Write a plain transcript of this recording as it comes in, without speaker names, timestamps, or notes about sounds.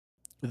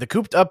The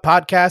Cooped Up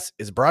podcast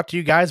is brought to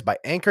you guys by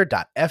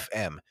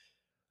Anchor.fm.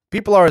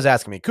 People are always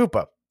asking me,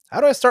 Koopa, how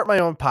do I start my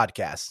own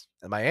podcast?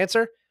 And my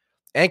answer,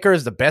 Anchor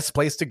is the best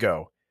place to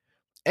go.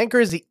 Anchor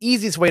is the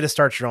easiest way to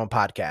start your own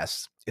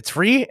podcast. It's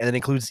free and it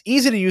includes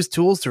easy to use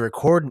tools to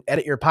record and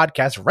edit your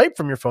podcast right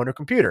from your phone or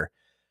computer.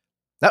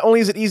 Not only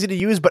is it easy to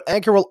use, but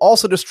Anchor will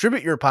also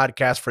distribute your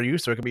podcast for you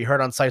so it can be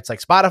heard on sites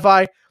like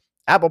Spotify,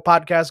 Apple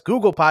Podcasts,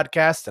 Google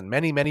Podcasts, and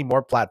many, many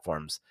more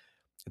platforms.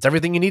 It's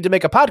everything you need to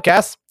make a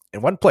podcast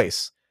in one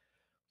place.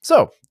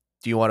 So,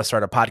 do you want to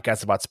start a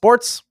podcast about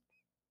sports,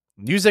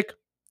 music,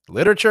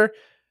 literature?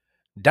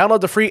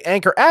 Download the free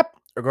Anchor app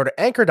or go to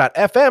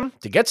anchor.fm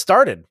to get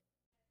started.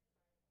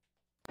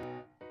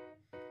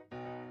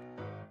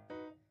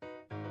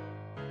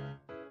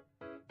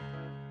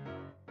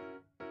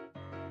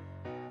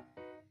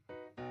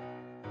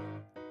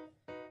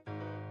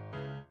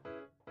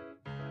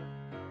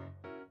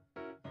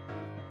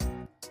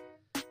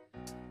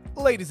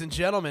 Ladies and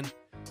gentlemen,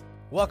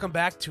 welcome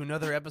back to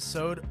another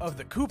episode of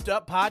the Cooped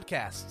Up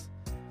Podcast.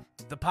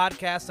 The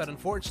podcast that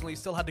unfortunately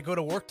still had to go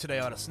to work today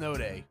on a snow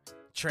day.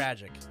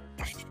 Tragic.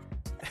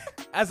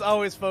 As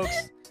always,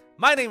 folks,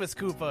 my name is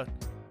Koopa,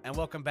 and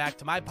welcome back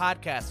to my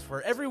podcast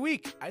where every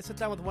week I sit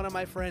down with one of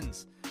my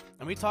friends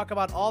and we talk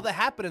about all the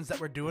happenings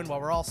that we're doing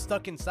while we're all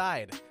stuck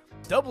inside.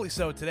 Doubly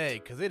so today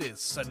because it is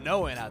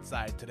snowing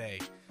outside today.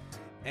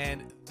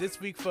 And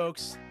this week,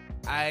 folks,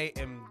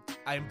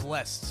 I'm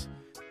blessed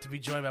to be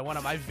joined by one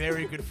of my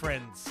very good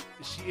friends.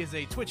 She is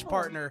a Twitch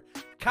partner,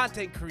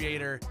 content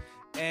creator,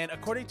 and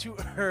according to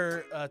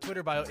her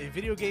Twitter bio, a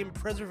video game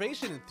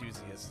preservation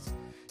enthusiast.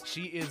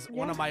 She is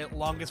one of my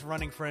longest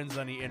running friends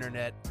on the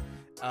internet.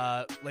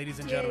 Ladies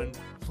and gentlemen,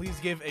 please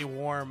give a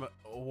warm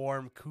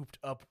cooped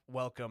up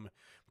welcome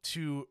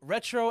to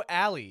Retro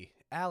Allie.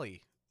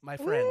 Allie, my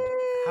friend,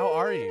 how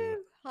are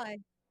you? Hi,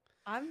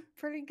 I'm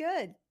pretty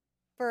good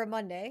for a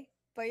Monday.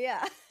 But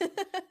yeah.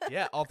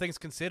 Yeah, all things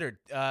considered.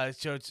 Yeah.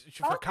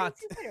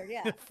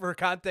 For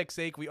context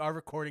sake, we are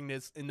recording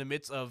this in the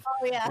midst of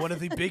one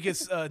of the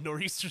biggest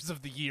nor'easters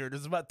of the year.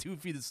 There's about 2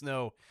 feet of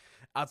snow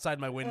outside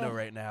my window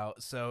right now.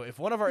 So if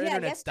one of our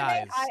internets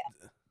dies...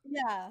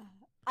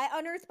 I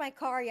unearthed my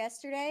car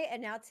yesterday,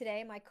 and now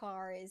today my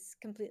car is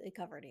completely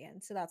covered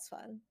again. So that's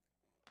fun.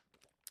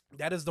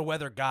 That is the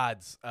weather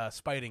gods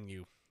spiting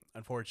you,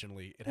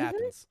 unfortunately. It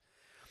happens.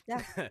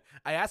 Yeah.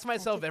 I ask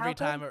myself every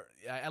time,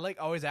 I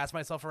always ask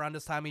myself around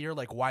this time of year,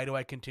 like, why do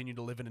I continue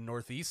to live in the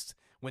Northeast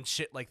when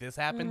shit like this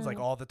happens, like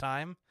all the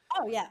time?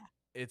 Oh yeah.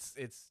 It's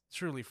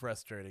truly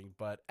frustrating,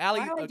 but Allie,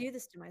 why do I do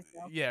this to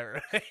myself? Yeah,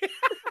 right.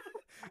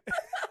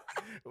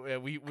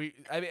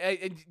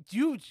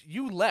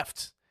 You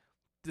left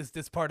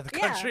this part of the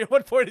country at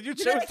one point, and you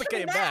chose to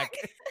come back.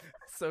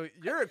 So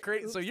you're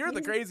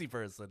the crazy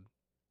person.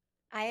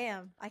 I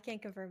am. I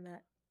can't confirm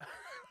that.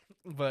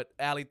 But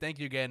Allie, thank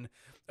you again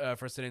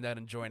for sitting down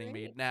and joining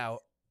me. Now,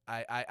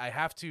 I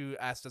have to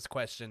ask this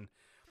question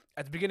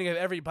at the beginning of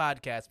every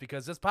podcast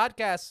because this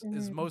podcast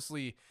is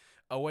mostly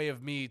a way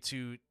of me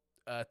to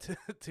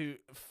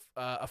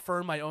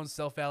affirm my own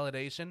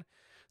self-validation.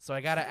 So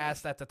I got to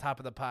ask that at the top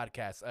of the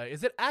podcast.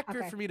 Is it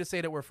accurate for me to say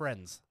that we're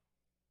friends?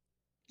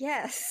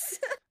 Yes.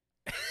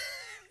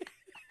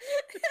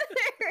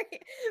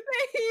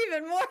 maybe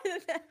even more than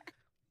that.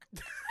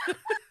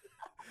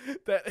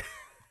 That.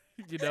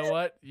 You know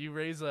what? You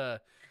raise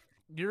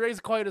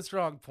quite a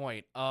strong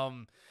point.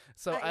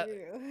 So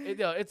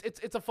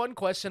it's a fun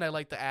question I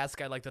like to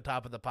ask at like the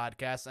top of the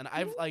podcast, and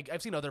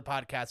I've seen other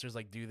podcasters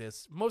like do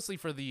this mostly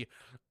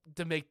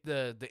to make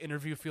the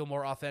interview feel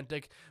more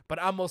authentic, but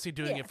I'm mostly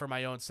doing it for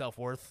my own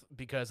self-worth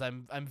because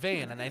I'm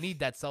vain and I need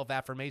that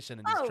self-affirmation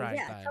in these trying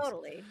times.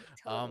 Totally.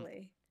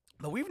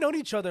 But we've known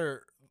each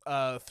other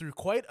through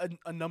quite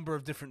a number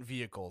of different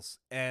vehicles,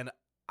 and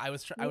I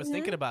was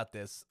thinking about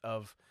this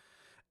of.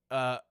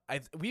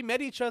 We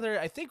met each other.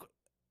 I think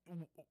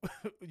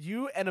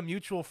you and a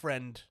mutual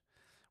friend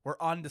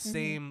were on the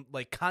same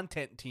like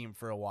content team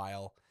for a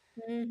while,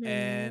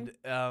 and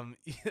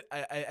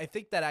I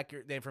think that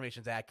the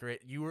information's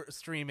accurate. You were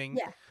streaming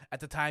at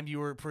the time. You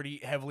were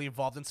pretty heavily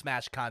involved in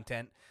Smash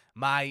content.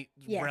 My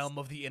realm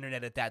of the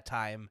internet at that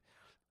time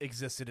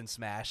existed in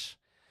Smash.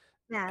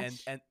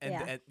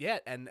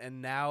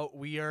 And now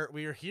we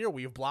are here.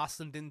 We have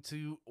blossomed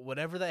into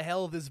whatever the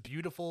hell this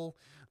beautiful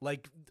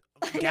like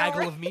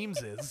gaggle of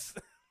memes is.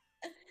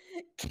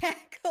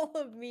 Gaggle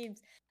of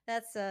memes.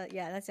 That's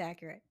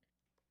accurate.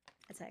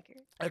 That's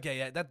accurate. Okay,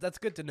 yeah, that's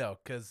good to know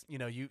because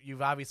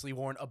you've obviously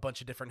worn a bunch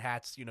of different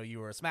hats. You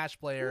were a Smash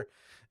player.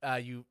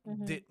 You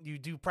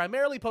do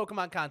primarily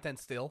Pokemon content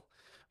still,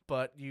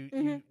 but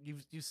you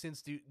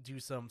since do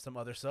some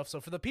other stuff. So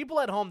for the people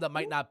at home that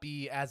might not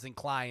be as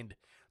inclined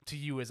to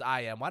you as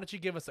I am, why don't you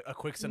give us a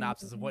quick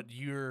synopsis of what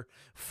your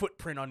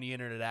footprint on the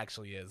internet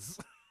actually is?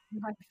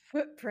 My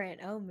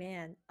footprint. Oh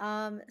man.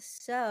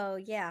 So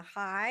yeah.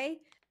 Hi.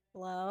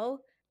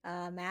 Hello.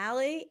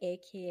 Allie,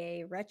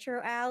 aka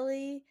Retro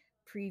Allie.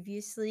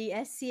 Previously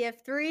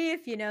SCF3,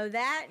 if you know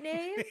that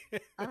name.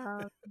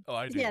 Oh,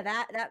 I do. Yeah,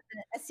 that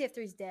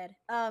SCF3 is dead.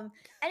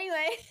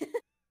 Anyway.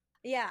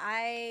 yeah,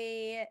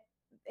 I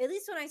at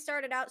least when I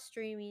started out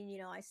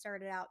streaming, I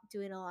started out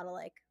doing a lot of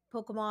like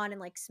Pokemon and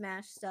like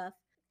Smash stuff,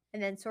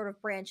 and then sort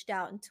of branched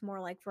out into more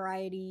like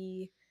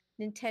variety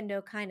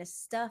Nintendo kind of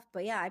stuff.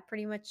 But yeah, I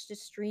pretty much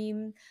just pretty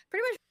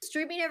much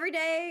streaming every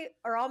day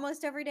or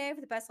almost every day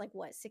for the past like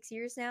what 6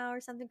 years now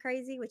or something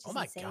crazy, which Oh is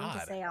my insane to God.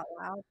 say out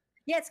loud.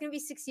 Yeah, it's gonna be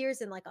 6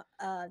 years in like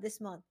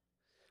this month,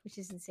 which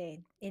is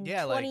insane. In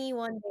Yeah, like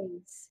 21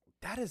 days,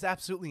 that is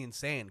absolutely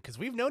insane because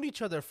we've known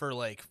each other for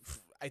like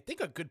I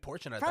think a good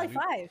portion of the probably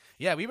time. 5.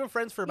 Yeah, we've been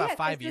friends for about Yeah, because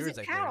 5 years,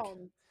 I think.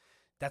 Pound.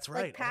 That's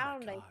Like right. Oh my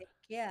Pound, I God. think.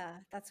 Yeah,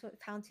 that's what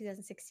Pound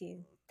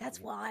 2016. That's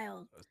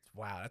wild.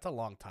 Wow, that's a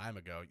long time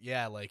ago.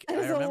 Yeah, like That I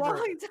is a remember.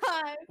 long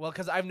time. Well,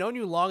 because I've known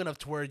you long enough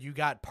to where you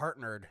got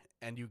partnered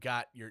and you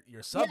got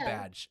your sub Yeah,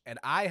 badge, and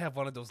I have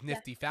one of those yeah,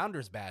 nifty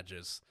founders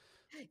badges.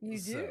 you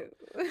So, do.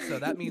 so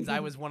that means I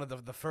was one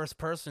of the first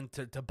person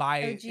to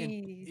buy in.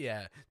 OG.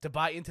 Yeah, to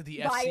buy into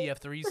the Buy it.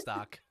 FCF3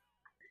 stock.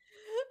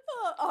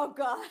 Oh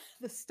God,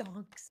 the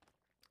stonks.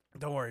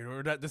 Don't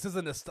worry, this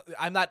isn't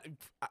I'm not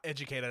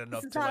educated This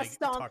enough is to not a like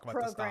stonk talk about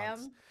the stonks.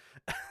 program.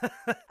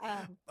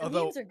 The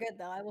Although memes are good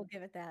though. I will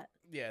give it that.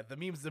 yeah, the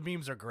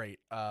memes are great.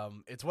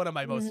 It's one of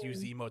my most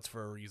used Mhm. emotes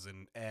for a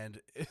reason, and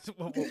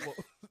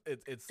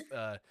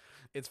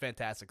it's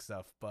fantastic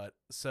stuff. But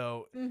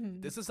so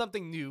Mhm. this is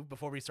something new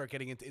before we start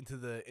getting into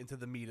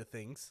the meat of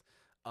things.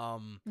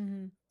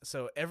 Mhm.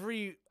 So at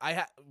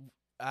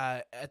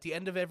the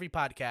end of every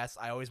podcast,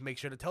 I always make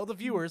sure to tell the Mhm.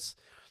 viewers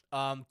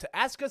to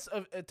ask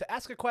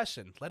a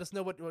question. Let us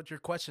know what your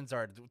questions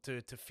are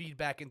to feed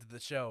back into the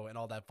show and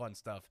all that fun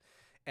stuff.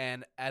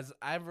 And as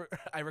I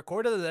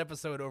recorded an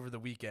episode over the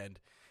weekend,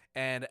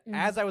 and Mhm.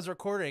 as I was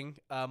recording,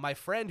 my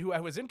friend who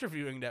I was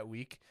interviewing that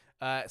week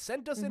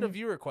sent us in a Mhm.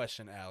 viewer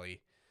question,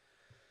 Allie.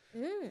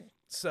 Mm.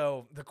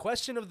 So the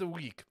question of the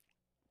week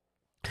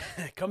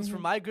comes from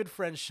Mhm. my good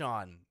friend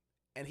Sean,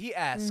 and he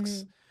asks,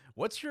 Mhm.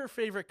 "What's your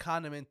favorite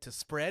condiment to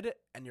spread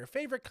and your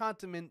favorite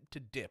condiment to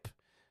dip?"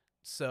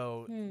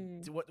 So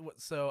Hmm.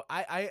 So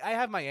I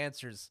have my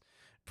answers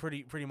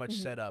pretty much Mhm.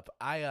 set up.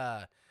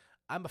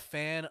 I'm a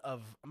fan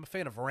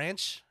of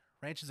ranch.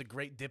 Ranch is a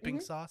great dipping Mhm.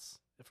 sauce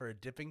for a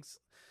dippings.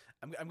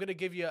 I'm gonna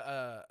give you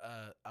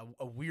a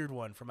weird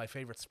one for my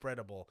favorite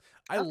spreadable.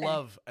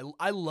 Okay.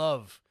 I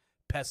love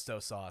pesto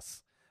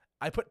sauce.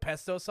 I put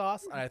pesto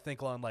sauce and I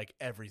think on like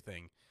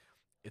everything.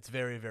 It's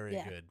very Yeah.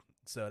 good.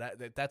 So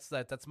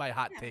that's my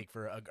hot Yeah. take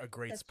for a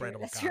great That's your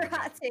spreadable that's your condiment.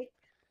 hot take.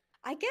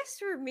 I guess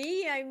for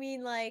me, I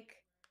mean,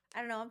 like, I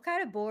don't know, I'm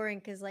kind of boring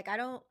because, like, I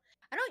don't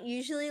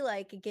usually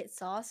like get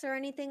sauce or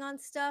anything on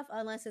stuff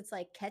unless it's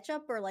like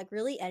ketchup or like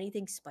really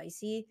anything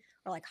spicy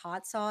or like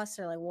hot sauce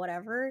or like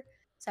whatever.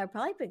 So I'd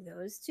probably pick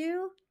those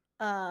two.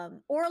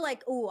 Or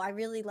like, oh, I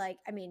really like.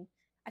 I mean,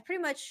 I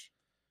pretty much.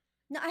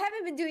 No, I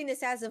haven't been doing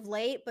this as of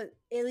late, but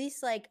at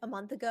least like a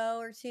month ago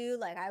or two,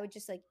 like I would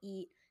just like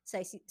eat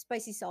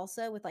spicy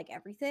salsa with like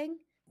everything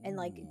and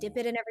like dip Ooh.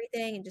 it in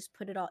everything and just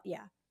put it all.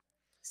 Yeah.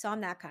 So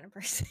I'm that kind of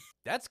person.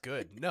 That's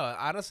good. No,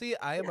 honestly,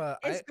 I am Yeah,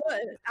 a it's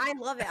good. I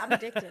love it. I'm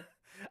addicted.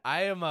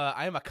 I am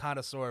a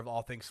connoisseur of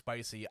all things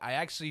spicy. I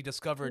actually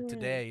discovered Mm,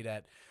 today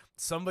that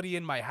somebody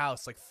in my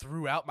house like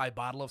threw out my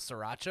bottle of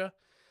sriracha,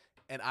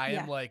 and I am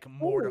yeah. like Ooh.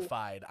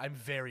 mortified. I'm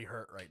very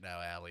hurt right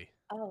now, Allie.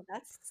 Oh,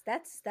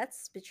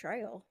 that's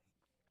betrayal.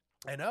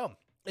 I know.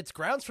 It's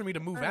grounds for me to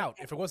move Oh my out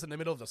if it wasn't in the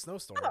middle of the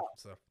snowstorm. god.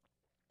 So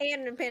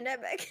And a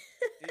pandemic.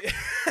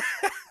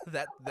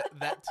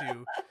 that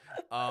too.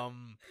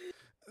 Um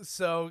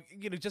so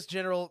just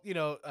general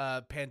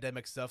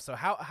pandemic stuff. So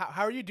how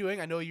are you doing?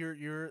 I know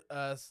you're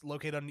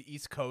located on the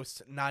East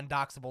Coast,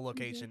 non-doxable Mhm.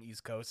 location,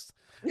 East Coast,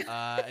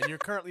 and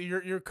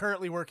you're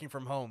currently working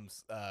from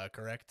homes,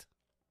 correct?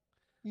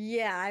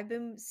 Yeah, I've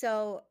been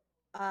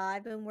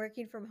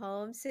working from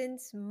home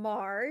since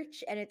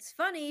March, and it's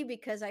funny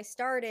because I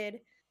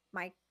started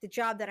the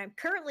job that I'm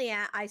currently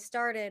at, I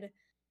started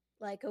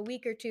like a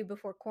week or two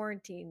before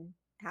quarantine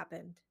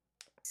happened.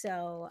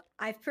 So,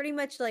 I've pretty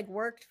much like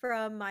worked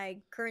from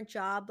my current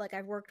job, like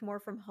I've worked more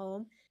from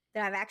home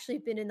than I've actually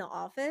been in the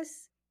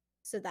office.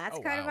 So that's Oh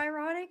kind of wow.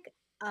 ironic.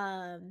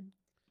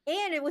 And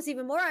it was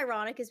even more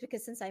ironic is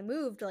because since I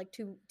moved like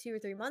two or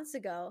 3 months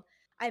ago,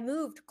 I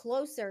moved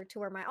closer to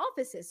where my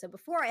office is. So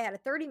before I had a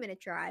 30-minute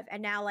drive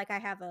and now like I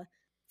have a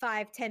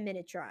 5-10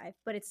 minute drive,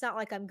 but it's not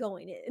like I'm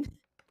going in.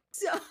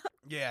 So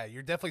Yeah,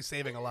 you're definitely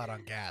saving a lot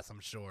on gas, I'm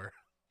sure.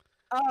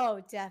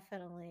 oh,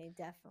 definitely,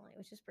 definitely,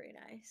 which is pretty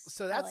nice.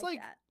 So I like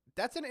that.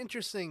 that's an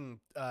interesting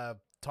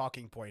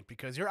talking point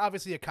because you're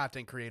obviously a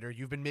content creator.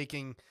 You've been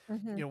making,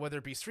 Mhm. whether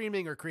it be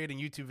streaming or creating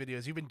YouTube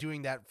videos, you've been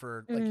doing that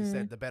for, like you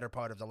said, Mhm. the better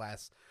part of the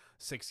last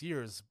 6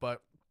 years.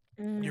 But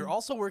you're Mhm.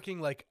 also working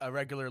like a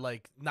regular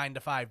like 9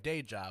 to 5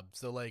 day job.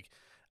 So like,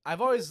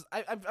 I've always,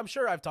 I'm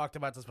sure I've talked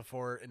about this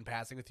before in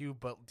passing with you,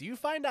 but do you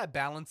find that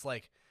balance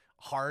like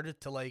hard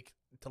to like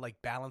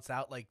balance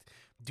out like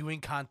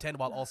doing content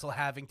while Mhm. also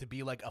having to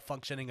be like a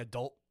functioning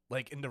adult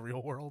like in the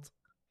real world?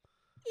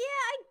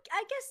 Yeah,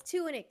 I guess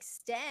to an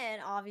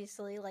extent,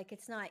 obviously, like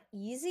it's not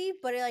easy,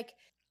 but like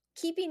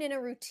keeping in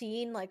a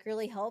routine like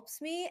really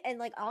helps me, and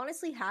like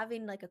honestly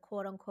having like a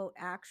quote unquote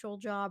actual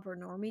job or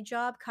normie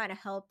job kind of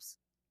helps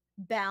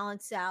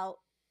balance out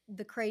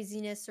the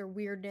craziness or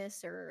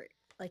weirdness or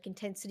like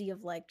intensity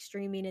of like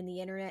streaming and the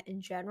internet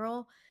in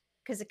general,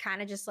 because it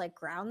kind of just like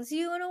grounds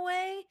you in a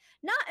way,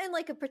 not in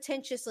like a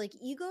pretentious like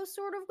ego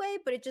sort of way,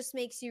 but it just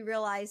makes you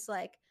realize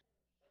like,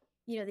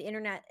 the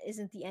internet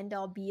isn't the end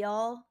all be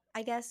all,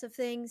 I guess, of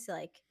things.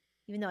 Like,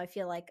 even though I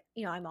feel like,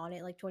 I'm on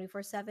it like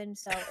 24/7.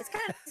 So it's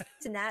kind of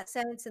nice in that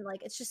sense. And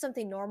like, it's just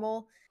something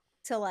normal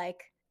to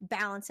like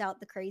balance out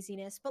the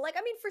craziness. But like,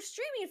 I mean, for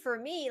streaming for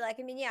me, like,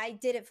 I mean, yeah, I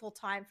did it full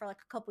time for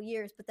like a couple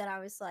years, but then I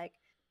was like,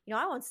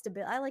 I want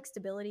stability. I like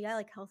stability. I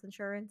like health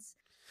insurance.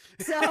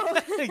 So,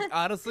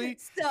 Honestly,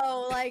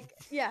 so like,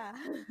 yeah.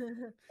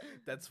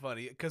 that's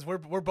funny because we're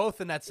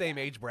both in that same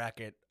Yeah. age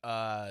bracket.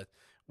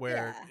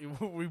 Where Yeah.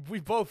 we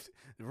both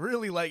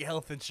really like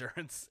health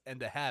insurance and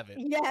to have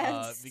it.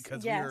 Yes.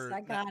 Because Yes.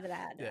 I got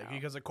that yeah, now.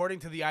 because according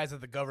to the eyes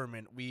of the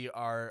government,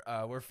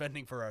 we're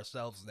fending for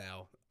ourselves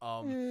now.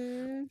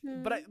 Mhm.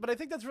 But I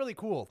think that's really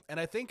cool, and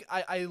I think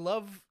I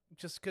love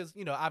just because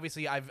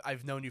obviously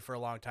I've known you for a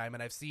long time,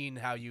 and I've seen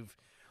how you've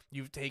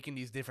taken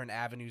these different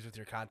avenues with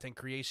your content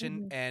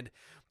creation, Mhm. and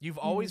you've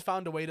Mhm. always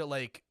found a way to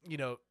like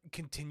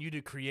continue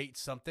to create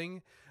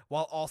something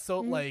while also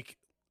Mhm. like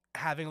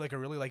having like a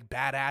really like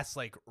badass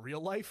like real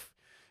life,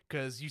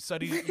 because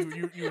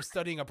you were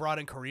studying abroad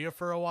in Korea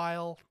for a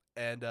while,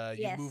 and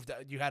Yes.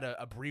 you had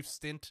a brief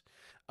stint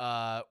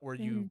where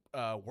you Mhm.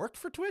 worked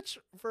for Twitch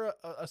for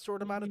a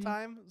short amount of Mhm.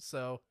 time.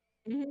 So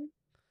Mhm.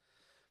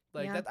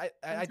 like Yeah. that,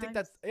 I think Sometimes.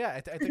 that's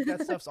yeah, I think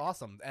that stuff's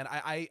awesome, and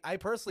I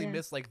personally Yeah.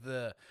 miss like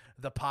the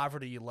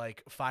poverty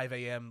like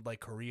 5 a.m.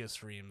 like Korea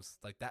streams.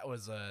 Like that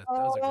was a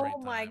Oh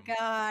great my time.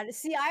 god.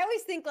 See, I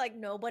always think like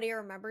nobody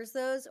remembers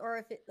those, or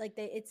if it like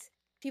it's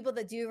people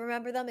that do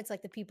remember them, it's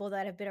like the people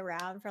that have been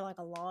around for like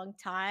a long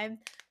time.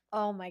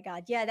 Oh my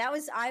god. Yeah, that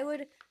was I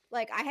would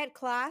like I had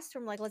class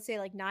from like let's say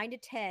like 9 to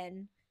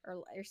 10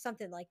 or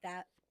something like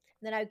that.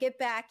 And then I would get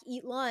back,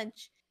 eat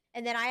lunch,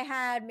 and then I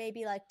had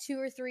maybe like 2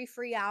 or 3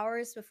 free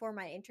hours before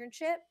my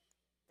internship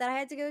that I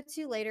had to go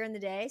to later in the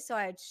day. So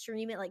I'd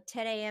stream at like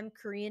 10 a.m.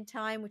 Korean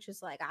time, which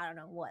was like, I don't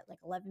know what, like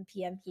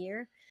 11 p.m.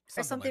 here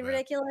or Something like something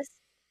that. ridiculous.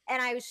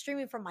 And I was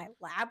streaming from my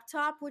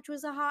laptop, which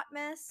was a hot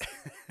mess.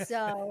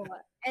 So,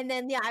 and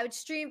then, yeah, I would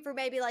stream for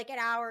maybe like an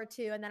hour or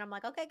two. And then I'm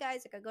like, okay,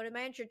 guys, I could go to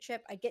my internship.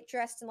 I get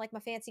dressed in like my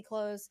fancy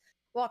clothes,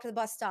 walk to the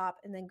bus stop,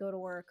 and then go to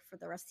work for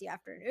the rest of the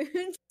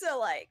afternoon. So,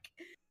 like,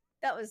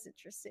 that was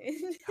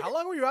interesting. How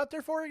long were you out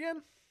there for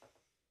again?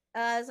 It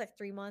was like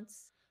 3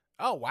 months.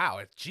 Oh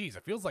wow, geez,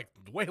 it feels like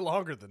way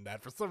longer than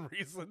that for some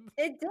reason.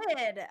 It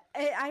did.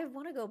 I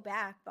want to go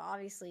back, but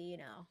obviously,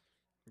 that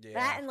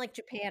Yeah, and like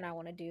Japan I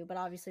want to do, but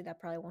obviously that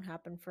probably won't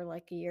happen for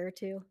like a year or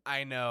two.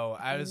 I know.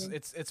 I was. Maybe.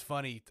 It's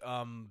funny.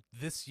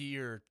 This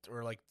year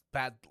or like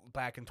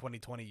back in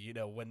 2020,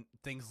 when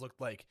things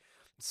looked like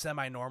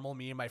semi-normal,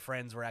 me and my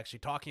friends were actually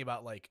talking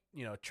about like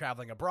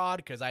traveling abroad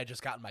because I had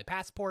just gotten my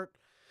passport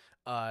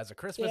as a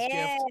Christmas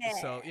gift. Yeah.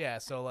 So yeah,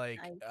 so like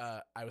Nice.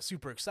 I was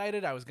super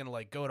excited. I was gonna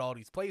like go to all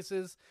these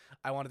places.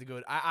 I wanted to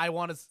go. I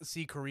want to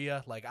see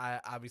Korea. Like I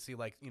obviously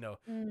like the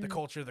Mm.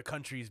 culture, the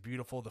country is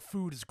beautiful. The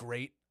food is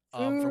great.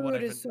 For what Food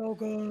I've is been. so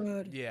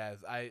good. Yeah,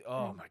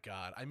 oh Mm. my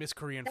god, I miss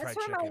Korean That's fried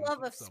where my chicken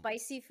love of so much.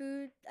 spicy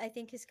food I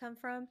think has come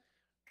from.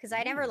 Because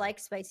I never Ooh.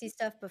 liked spicy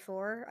stuff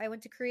before I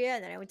went to Korea,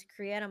 and then I went to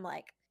Korea and I'm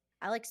like,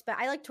 I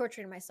like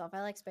torturing myself.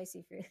 I like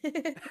spicy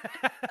food.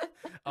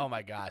 Oh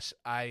my gosh,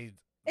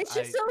 It's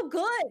just I, so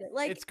good.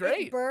 Like it's it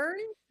great.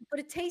 burns, but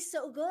it tastes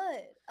so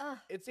good. Ugh.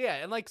 It's yeah,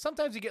 and like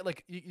sometimes you get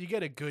like you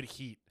get a good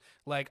heat.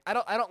 Like I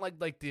don't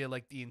like the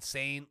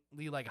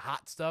insanely like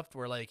hot stuff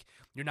where like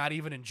you're not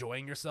even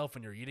enjoying yourself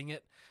when you're eating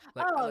it.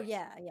 Like I Oh like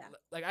yeah, yeah.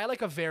 like I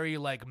like a very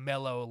like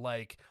mellow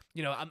like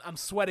I'm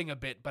sweating a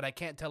bit, but I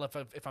can't tell if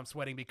I'm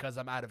sweating because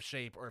I'm out of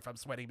shape or if I'm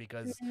sweating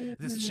because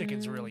this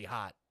chicken's Mhm. really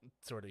hot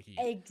sort of heat.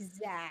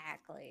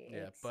 Exactly,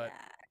 Yeah, but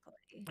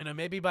exactly.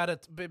 maybe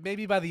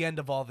by the end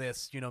of all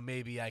this,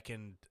 maybe I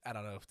can. I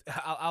don't know.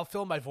 I'll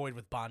fill my void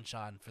with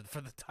Banchan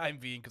for the time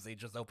being because they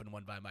just opened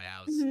one by my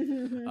house,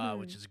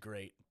 which is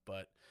great.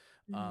 But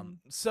Mhm.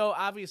 so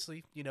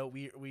obviously,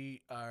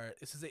 we are.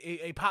 This is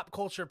a pop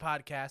culture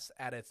podcast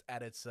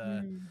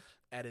Mm,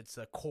 at its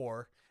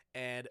core.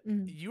 And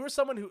mm. you were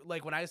someone who,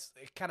 like, when I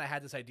kind of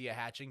had this idea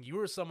hatching, you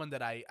were someone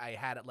that I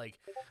had at like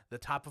the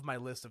top of my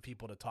list of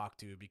people to talk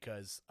to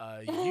because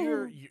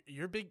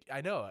you're big.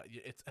 I know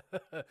it's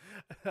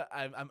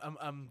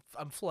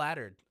I'm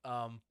flattered.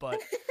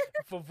 But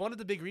for one of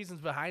the big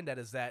reasons behind that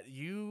is that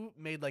you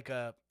made like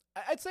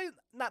I'd say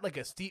not like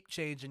a steep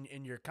change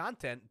in your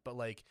content, but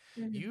like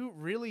Mhm, you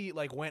really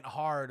like went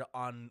hard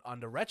on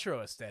the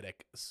retro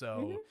aesthetic.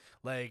 mhm, So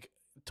like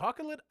talk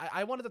a little.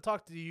 I wanted to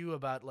talk to you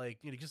about like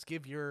just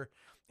give your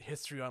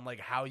history on like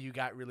how you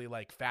got really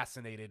like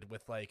fascinated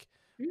with like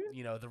mhm.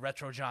 the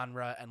retro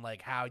genre and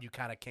like how you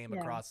kind of came Yeah.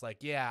 across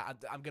like yeah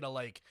I'm gonna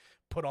like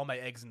put all my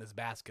eggs in this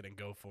basket and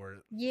go for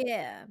it.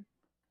 Yeah.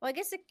 Well, I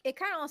guess it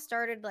kinda all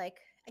started, like,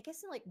 I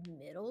guess in like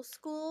middle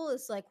school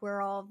is like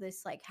where all of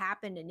this like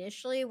happened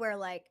initially, where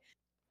like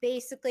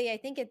basically I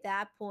think at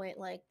that point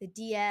like the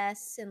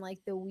DS and like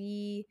the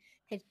Wii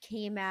had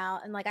came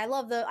out, and like I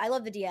love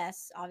the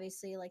DS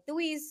obviously. Like the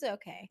Wii's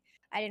okay.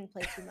 I didn't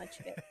play too much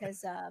of it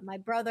because my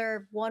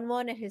brother won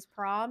one at his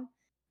prom,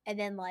 and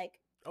then like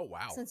Oh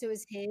wow. since it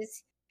was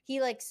his, he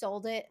like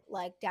sold it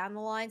like down the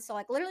line. So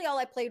like literally all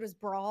I played was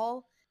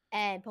Brawl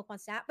and Pokemon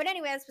Snap. But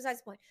anyway, that's besides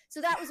the point.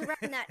 So that was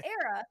around that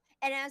era.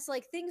 And as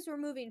like things were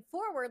moving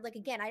forward, like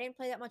again, I didn't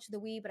play that much of the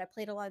Wii, but I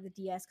played a lot of the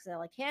DS because I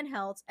like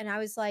handhelds. And I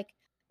was like,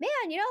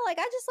 man, you know, like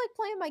I just like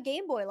playing my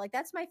Game Boy. Like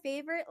that's my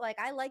favorite. Like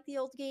I like the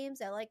old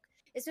games. I like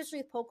especially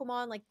with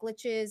Pokemon, like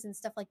glitches and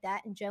stuff like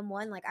that in Gen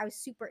 1. Like I was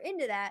super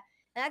into that.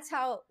 And that's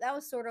how that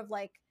was sort of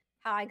like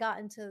how I got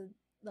into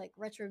like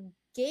retro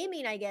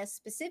gaming, I guess,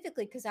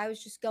 specifically because I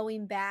was just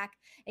going back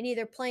and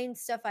either playing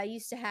stuff I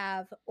used to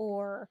have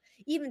or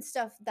even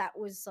stuff that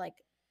was like,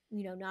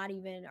 you know, not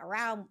even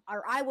around,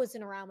 or I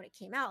wasn't around when it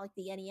came out, like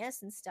the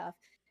NES and stuff.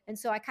 And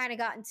so I kind of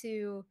got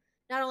into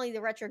not only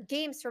the retro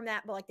games from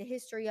that, but like the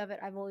history of it,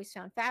 I've always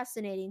found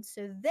fascinating.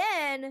 So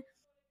then,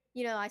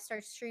 you know, I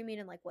started streaming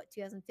in like what,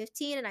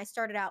 2015, and I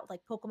started out with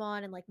like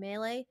Pokemon and like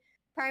Melee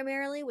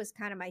primarily was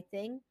kind of my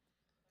thing.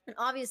 And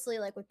obviously,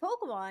 like with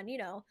Pokemon, you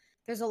know,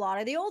 there's a lot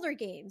of the older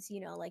games,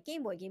 you know, like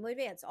Game Boy, Game Boy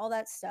Advance, all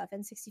that stuff,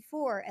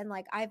 N64. And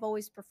like I've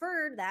always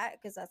preferred that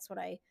because that's what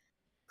I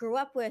grew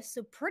up with.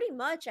 So pretty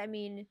much, I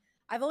mean,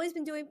 I've always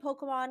been doing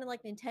Pokemon and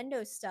like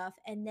Nintendo stuff.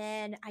 And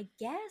then I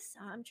guess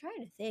I'm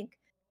trying to think,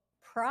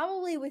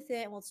 probably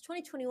within, well, it's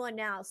 2021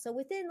 now. So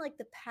within like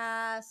the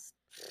past,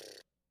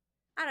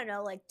 I don't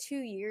know, like 2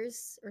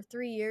 years or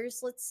 3 years,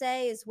 let's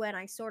say, is when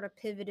I sort of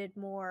pivoted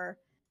more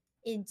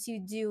into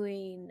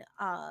doing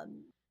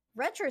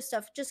retro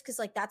stuff just because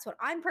like that's what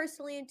I'm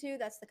personally into.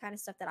 That's the kind of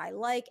stuff that I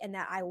like and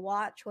that I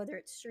watch, whether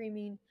it's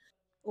streaming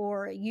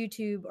or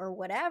YouTube or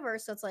whatever.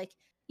 So it's like,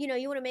 you know,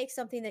 you want to make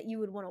something that you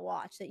would want to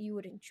watch, that you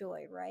would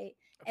enjoy, right?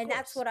 Of And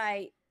that's course. what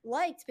I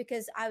liked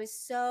because I was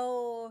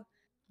so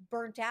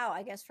burnt out,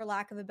 I guess, for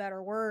lack of a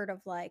better word, of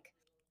like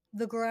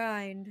the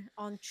grind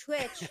on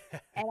Twitch.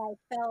 And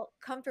I felt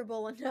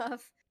comfortable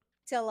enough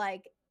to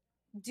like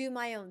do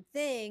my own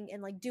thing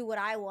and like do what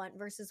I want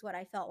versus what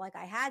I felt like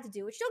I had to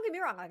do, which don't get me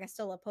wrong, like I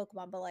still love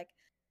Pokemon, but like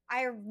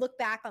I look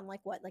back on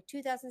like what, like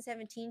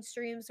 2017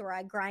 streams where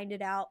I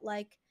grinded out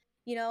like,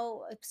 you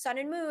know, Sun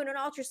and Moon and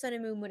Ultra Sun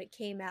and Moon when it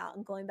came out,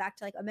 and going back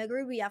to like Omega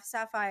Ruby, Alpha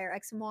Sapphire,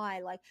 X and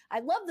Y. Like I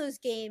love those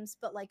games,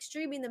 but like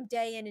streaming them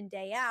day in and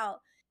day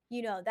out,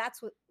 you know,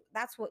 that's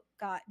what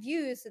got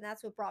views and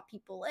that's what brought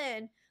people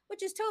in,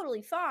 which is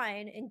totally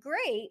fine and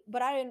great,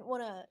 but I didn't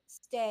want to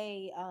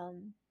stay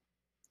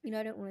you know,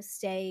 I don't want to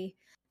stay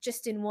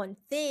just in one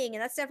thing.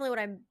 And that's definitely what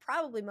I'm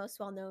probably most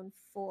well known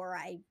for,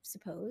 I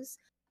suppose.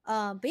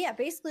 But yeah,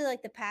 basically,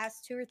 like the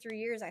past 2 or 3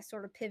 years, I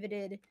sort of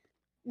pivoted.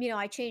 You know,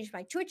 I changed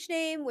my Twitch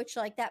name, which,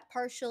 like, that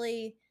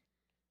partially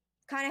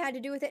kind of had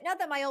to do with it. Not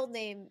that my old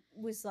name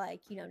was,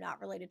 like, you know,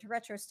 not related to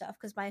retro stuff,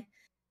 because my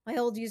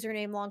old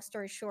username, long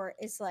story short,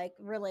 is like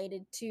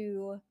related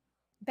to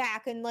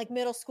back in like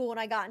middle school when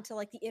I got into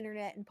like the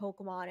internet and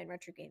Pokemon and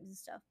retro games and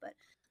stuff. But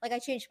like I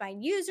changed my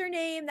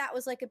username, that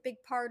was like a big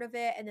part of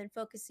it. And then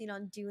focusing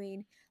on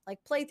doing like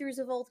playthroughs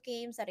of old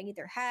games that I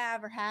either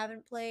have or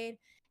haven't played.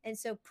 And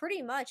so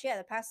pretty much, yeah,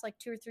 the past like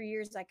 2 or 3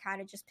 years, I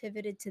kind of just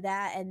pivoted to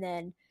that and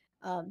then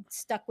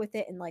stuck with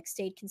it and like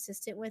stayed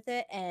consistent with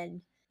it.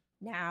 And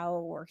now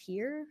we're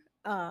here.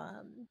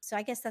 So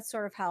I guess that's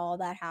sort of how all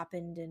that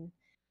happened. And,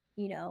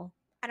 you know,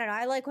 I don't know.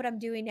 I like what I'm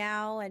doing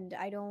now, and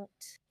I don't,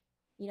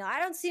 you know, I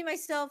don't see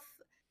myself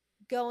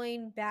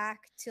going back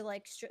to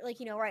like like,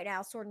 you know, right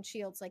now Sword and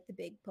Shield's like the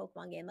big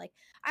Pokemon game. Like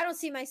I don't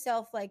see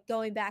myself like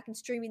going back and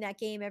streaming that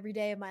game every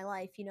day of my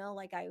life, you know,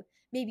 like I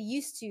maybe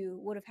used to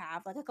would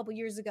have like a couple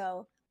years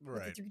ago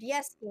with the Right.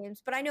 3DS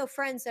games. But I know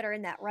friends that are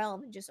in that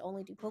realm and just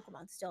only do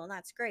Pokemon still, and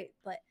that's great.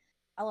 But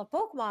I love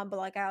Pokemon, but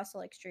like I also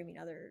like streaming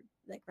other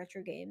like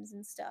retro games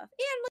and stuff.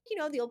 And like, you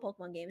know, the old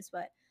Pokemon games.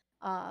 But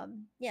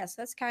yeah, so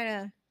that's kind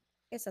of,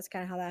 I guess that's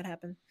kind of how that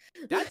happened.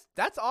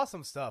 That's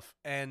awesome stuff,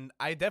 and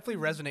I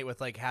definitely resonate with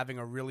like having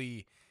a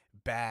really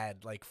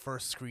bad like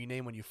first screen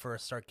name when you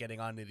first start getting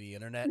onto the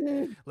internet.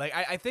 Like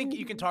I think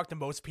you can talk to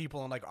most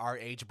people in like our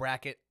age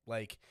bracket,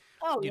 like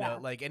Oh you know, yeah.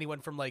 like anyone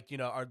from like, you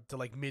know, our to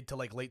like mid to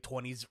like late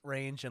 20s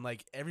range, and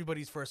like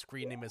everybody's first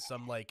screen name is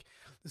some like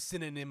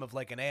synonym of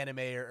like an anime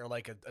or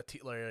like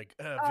like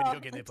a video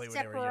game they Like played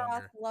when they were Sephiroth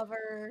younger.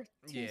 Lover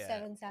Yeah.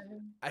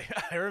 277.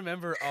 I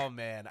remember, oh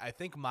man, I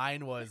think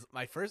mine was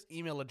my first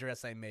email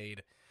address I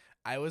made.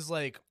 I was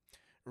like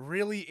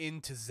really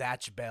into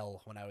Zatch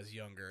Bell when I was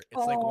younger.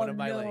 It's like Oh one of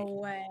my no like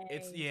way.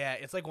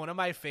 it's like one of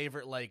my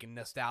favorite like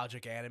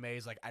nostalgic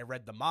animes. Like I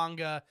read the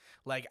manga.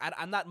 Like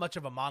I'm not much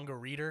of a manga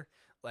reader.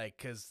 Like,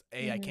 cause I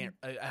Mhm. can't.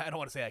 I don't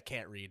want to say I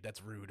can't read.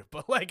 That's rude.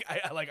 But like,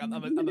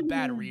 I'm a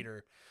bad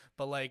reader.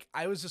 But like,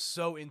 I was just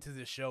so into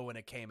this show when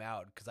it came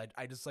out because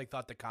I just like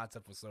thought the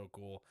concept was so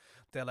cool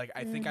that like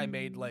I think I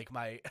made Mhm. like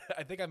my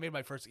I think I made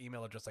my first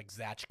email address like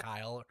Zach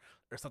Kyle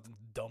or something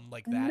dumb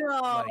like that.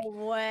 No Like,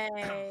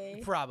 way.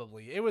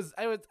 probably it was.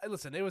 I was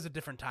listen. It was a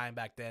different time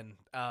back then.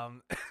 Oh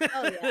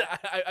yeah.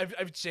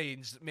 I've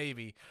changed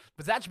maybe,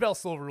 but Zatch Bell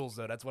still rules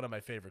though. That's one of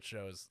my favorite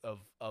shows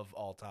of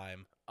all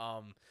time.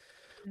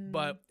 Mm.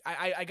 But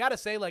I gotta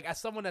say, like, as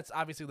someone that's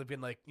obviously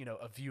been like, you know,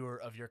 a viewer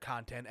of your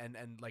content,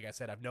 and like I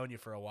said, I've known you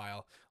for a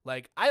while.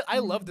 Like, I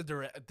love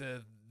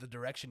Mhm. the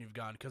direction you've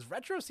gone because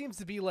retro seems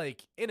to be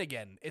like in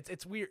again.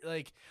 It's weird.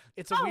 Like,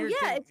 it's a Oh weird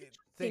yeah, thing. it's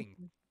Thing.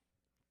 interesting.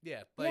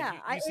 Yeah, like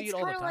Yeah, you see it's it all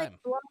the kind of like time.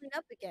 blowing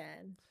up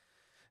again.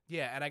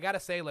 Yeah, and I gotta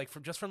say, like,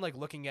 from like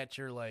looking at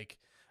your like,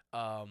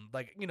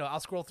 you know, I'll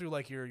scroll through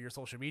like your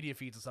social media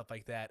feeds and stuff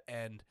like that,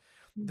 and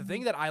the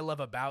thing Mhm. that I love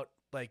about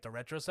like the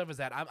retro stuff is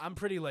that I'm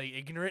pretty like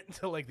ignorant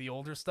to like the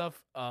older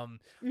stuff, Mhm.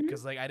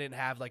 because like I didn't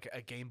have like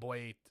a Game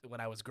Boy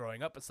when I was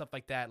growing up and stuff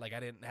like that. Like I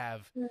didn't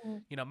have,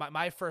 Mhm. you know,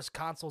 my first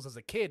consoles as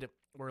a kid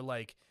were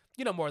like,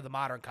 you know, more of the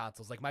modern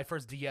consoles. Like my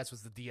first DS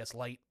was the DS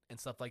Lite and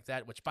stuff like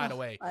that. Which, by the Oh,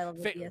 way, I love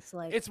the DS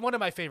Lite. it's one of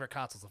my favorite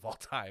consoles of all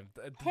time.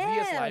 The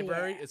DS Hell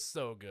library yeah. is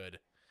so good.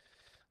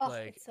 Oh,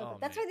 Like, it's so oh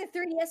good. That's man. why the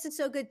 3DS is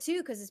so good too,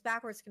 because it's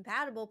backwards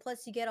compatible.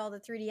 Plus, you get all the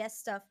 3DS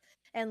stuff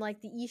and like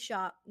the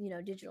eShop,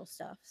 digital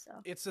stuff.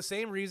 So. It's the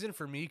same reason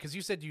for me because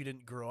you said you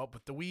didn't grow up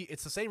with the Wii.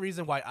 It's the same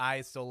reason why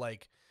I still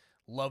like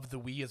love the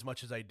Wii as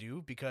much as I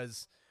do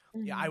because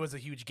yeah, I Mhm. was a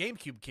huge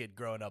GameCube kid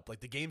growing up. Like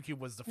the GameCube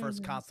was the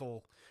first Mhm.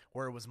 console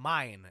where it was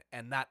mine,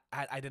 and not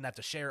I didn't have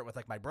to share it with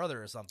like my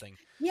brother or something.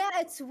 Yeah,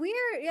 it's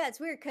weird. Yeah, it's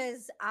weird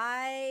because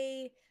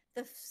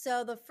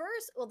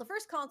the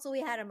first console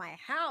we had in my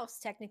house,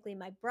 technically,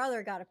 my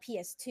brother got a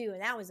PS2,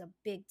 and that was a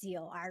big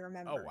deal. I Oh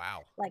remember,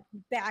 wow. like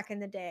back in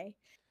the day.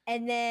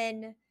 And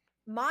then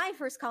my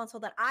first console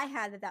that I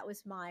had that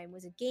was mine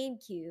was a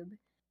GameCube.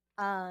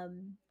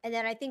 And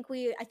then I think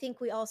we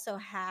also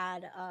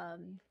had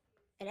an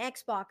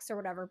Xbox or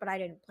whatever, but I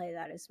didn't play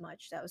that as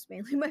much. That was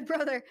mainly my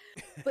brother.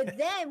 But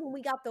then when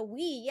we got the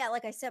Wii, yeah,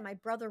 like I said, my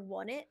brother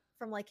won it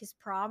from like his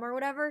prom or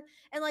whatever.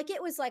 And like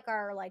it was like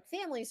our like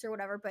families or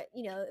whatever, but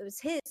it was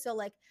his. So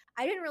like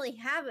I didn't really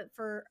have it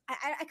for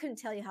I couldn't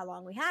tell you how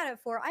long we had it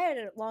for. I had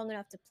it long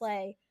enough to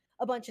play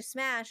a bunch of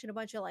Smash and a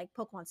bunch of like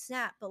Pokemon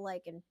Snap, but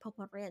like and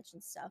Pokemon Ranch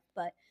and stuff.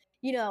 But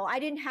I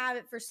didn't have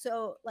it for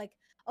so like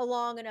a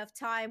long enough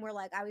time where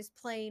like I was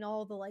playing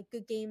all the like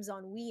good games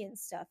on Wii and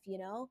stuff.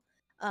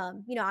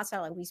 Outside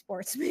of, like Wii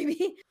Sports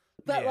maybe.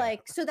 But Yeah.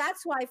 like so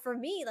that's why for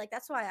me, like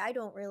that's why I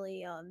don't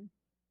really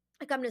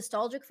like I'm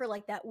nostalgic for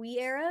like that Wii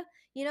era,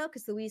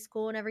 because the Wii's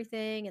cool and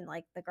everything, and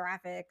like the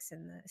graphics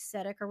and the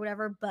aesthetic or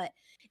whatever. But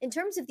in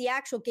terms of the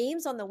actual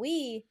games on the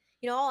Wii,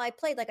 all I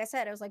played, like I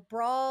said, it was like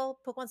Brawl,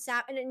 Pokemon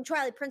Snap, and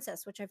Twilight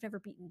Princess, which I've never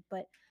beaten.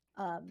 But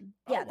Oh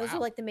yeah, those are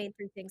wow. like the main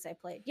three things I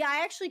played. Yeah,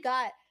 I actually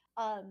got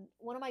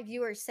one of my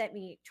viewers sent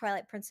me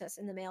Twilight Princess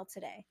in the mail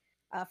today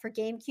for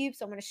GameCube,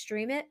 so I'm going to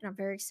stream it, and I'm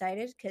very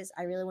excited because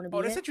I really want to Oh,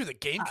 beat they it. sent you the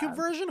GameCube Um,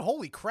 version?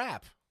 Holy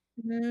crap.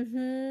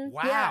 yeah,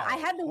 Wow. I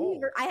had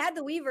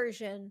the Wii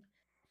version,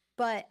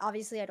 but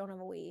obviously I don't have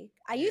a Wii.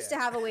 I used Yeah.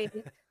 to have a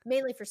Wii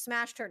mainly for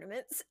Smash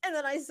tournaments, and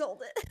then I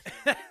sold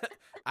it.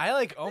 I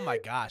like, oh my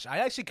gosh. I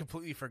actually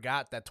completely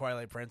forgot that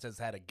Twilight Princess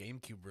had a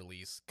GameCube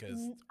release because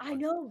I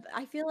know.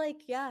 I feel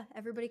like yeah,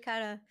 everybody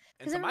kind of and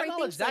because to my everybody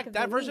knowledge, thinks like of the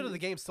that version of the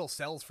Wii. game still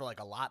sells for like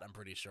a lot, I'm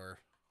pretty sure.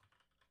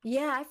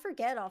 Yeah, I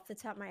forget off the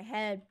top of my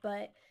head,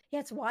 but yeah,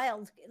 it's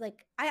wild.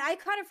 Like I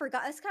kind of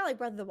forgot. It's kind of like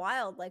Breath of the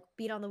Wild, like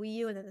beat on the Wii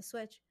U and then the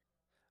Switch.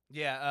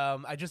 Yeah,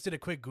 I just did a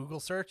quick Google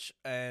search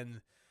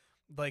and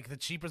like the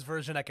cheapest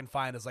version I can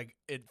find is like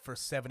it for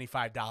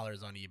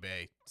 $75 on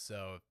eBay.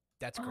 So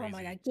that's Oh my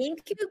crazy. god,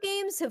 GameCube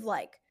games have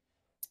like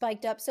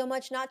spiked up so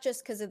much, not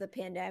just because of the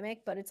pandemic,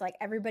 but it's like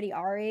everybody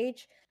our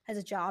age has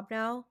a job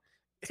now,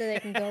 so they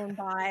can go and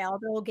buy all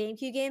the old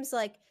GameCube games.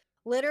 Like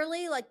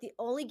literally, like the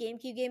only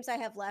GameCube games I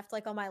have left,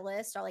 like on my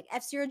list, are like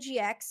F-Zero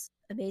GX,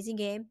 amazing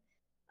game.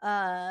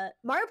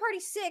 Mario Party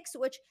 6,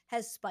 which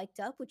has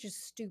spiked up, which is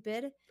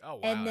stupid. Oh wow,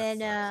 And that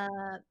then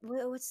sucks.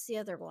 what's the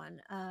other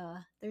one?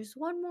 There's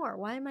one more.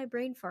 Why am I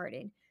brain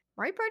farting?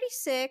 Mario Party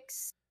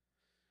 6,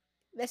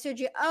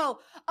 SOG.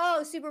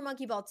 Oh, Super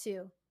Monkey Ball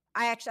 2.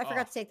 I Oh,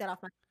 forgot to take that off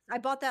my. I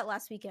bought that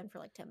last weekend for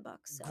like $10.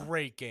 So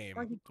great game.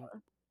 Monkey Ball.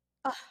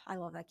 Oh, I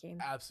love that game.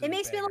 It Absolute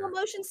makes me a little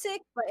banger. motion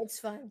sick, but it's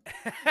fun.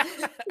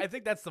 I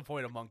think that's the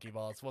point of Monkey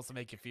Ball. It's supposed to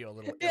make you feel a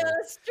little Yeah, ill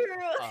that's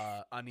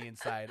true. on the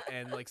inside.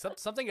 And like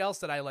something else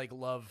that I like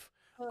love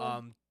Uh,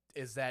 um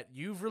is that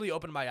you've really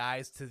opened my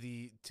eyes to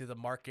the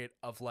market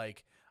of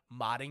like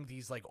modding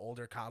these like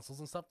older consoles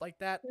and stuff like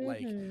that.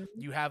 Like mhm.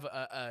 you have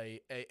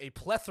a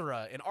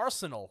plethora, an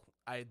arsenal,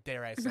 I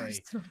dare I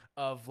say,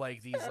 of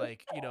like these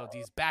like, you know,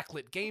 these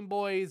backlit Game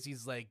Boys,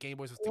 these like Game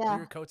Boys with the Yeah,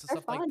 clear coats and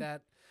they're stuff like fun.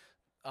 that.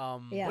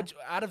 Yeah. Which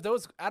out of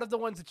the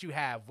ones that you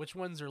have, which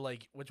ones are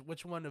like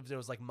which one of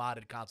those like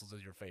modded consoles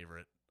is your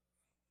favorite?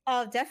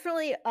 Oh,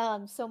 definitely.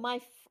 So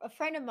a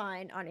friend of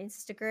mine on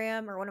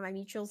Instagram, or one of my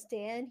mutuals,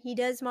 Dan, he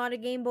does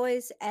modded Game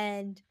Boys,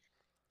 and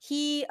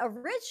he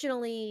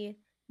originally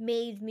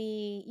made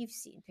me. You've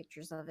seen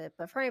pictures of it,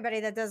 but for anybody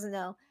that doesn't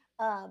know,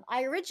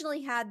 I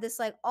originally had this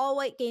like all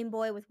white Game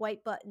Boy with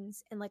white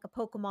buttons and like a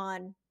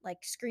Pokemon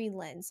like screen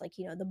lens, like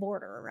the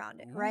border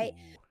around it, right?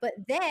 Ooh. But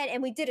then,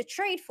 and we did a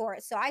trade for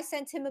it. So I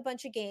sent him a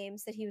bunch of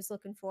games that he was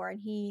looking for,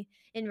 and he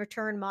in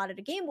return modded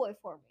a Game Boy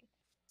for me.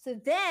 So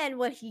then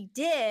what he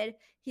did,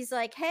 he's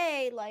like,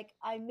 "Hey, like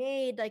I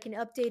made like an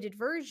updated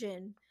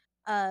version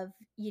of,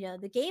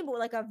 the Game Boy,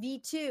 like a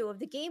V2 of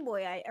the Game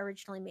Boy I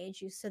originally made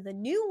you. So the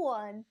new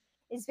one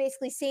is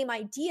basically same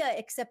idea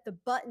except the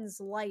buttons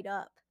light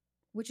up,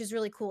 which is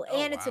really cool.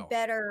 Oh And it's a wow.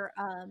 better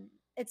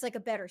it's like a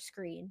better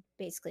screen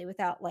basically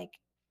without like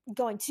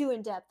going too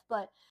in depth,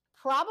 but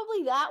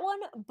probably that one.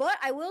 But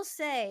I will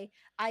say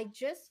I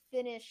just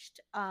finished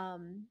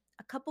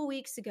a couple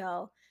weeks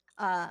ago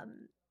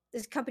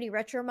this company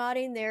Retro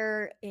Modding.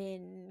 They're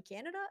in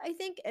Canada, I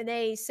think, and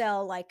they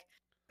sell like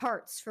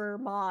parts for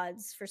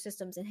mods for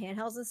systems and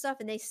handhelds and stuff.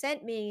 And they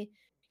sent me,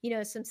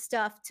 some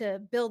stuff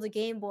to build a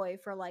Game Boy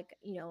for like,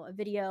 a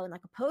video and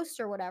like a post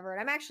or whatever.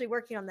 And I'm actually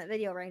working on that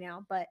video right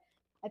now, but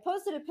I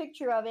posted a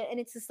picture of it, and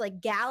it's this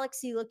like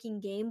galaxy looking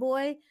Game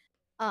Boy,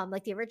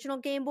 like the original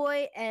Game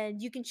Boy,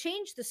 and you can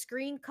change the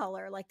screen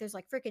color. Like there's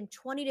like freaking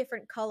 20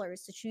 different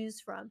colors to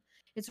choose from.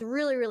 It's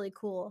really, really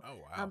cool. Oh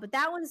wow. But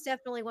that one's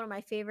definitely one of my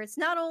favorites,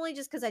 not only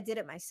just because I did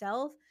it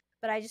myself,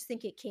 but I just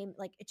think it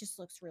just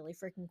looks really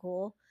freaking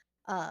cool.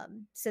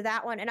 So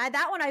that one, and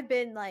that one I've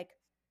been like,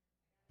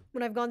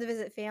 when I've gone to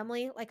visit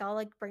family, like I'll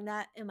like bring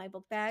that in my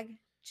book bag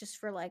just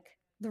for like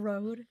the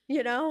road,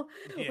 Yeah.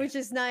 which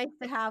is nice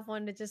to have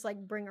one to just like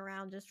bring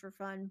around just for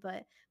fun.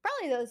 But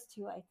probably those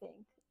two I think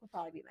will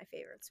probably be my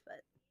favorites.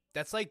 But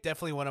That's like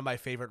definitely one of my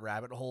favorite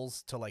rabbit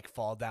holes to like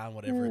fall down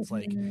whenever it's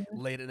like Mhm.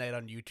 late at night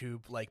on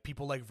YouTube. Like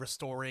people like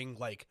restoring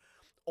like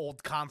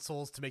old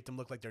consoles to make them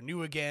look like they're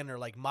new again, or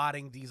like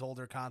modding these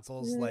older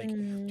consoles. Like, do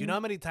you know Mm. how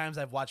many times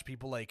I've watched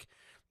people like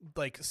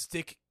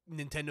stick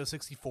Nintendo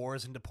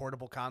 64s into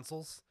portable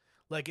consoles?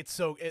 Like it's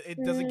so it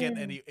doesn't get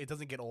Mm. it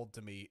doesn't get old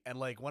to me. And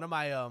like one of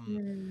my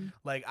Mm.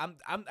 like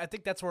I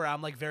think that's where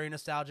I'm like very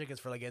nostalgic is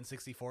for like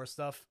N64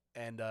 stuff.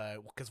 And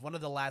because one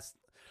of the last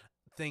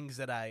things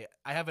that I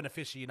have an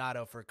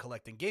aficionado for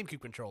collecting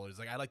GameCube controllers.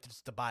 Like I like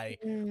to buy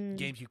Mm.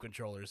 GameCube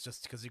controllers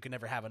just because you can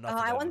never have Oh, enough of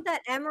them. I want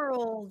that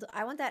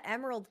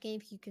emerald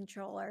GameCube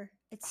controller.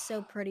 It's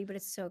so pretty, but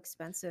it's so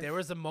expensive. There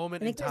was a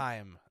moment I in think there's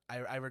time.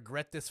 I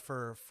regret this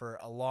for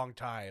a long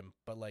time,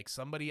 but like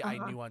somebody I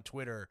uh-huh. knew on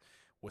Twitter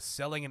was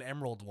selling an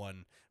emerald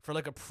one for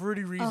like a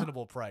pretty Oh,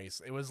 reasonable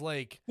price. It was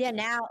like yeah,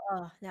 now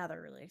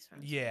they're really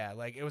expensive. yeah,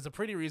 like it was a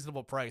pretty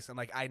reasonable price, and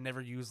like I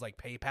never used like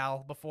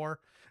PayPal before,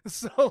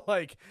 so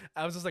like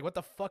I was just like, what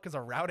the fuck is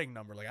a routing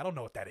number? Like I don't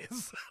know what that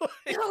is.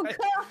 Oh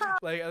god.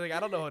 Like I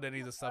don't know what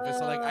any of this stuff is.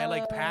 So like I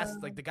like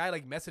passed like Uh, the guy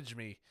like messaged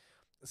me,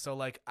 so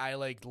like I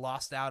like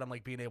lost out on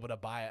like being able to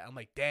buy it. I'm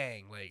like,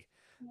 dang, like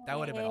that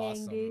would have been Dang,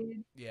 awesome.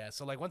 dude. Yeah.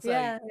 So like once I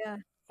Yeah, yeah.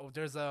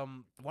 there's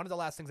one of the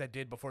last things I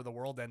did before the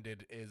world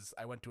ended is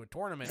I went to a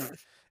tournament,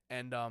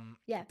 and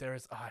Yeah.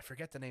 there's I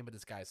forget the name of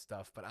this guy's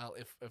stuff, but I'll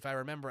if I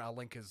remember I'll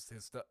link his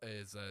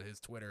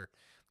Twitter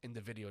in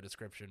the video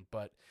description.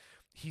 But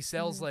he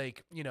sells Mhm.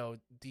 like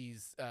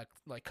these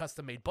like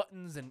custom made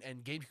buttons and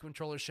GameCube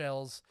controller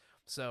shells.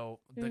 So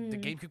the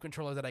Mhm. GameCube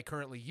controller that I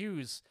currently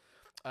use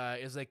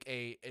is like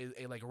a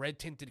like red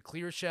tinted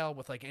clear shell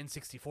with like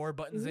N64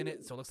 buttons in it,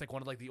 Ooh. so it looks like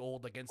one of like the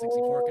old like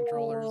N64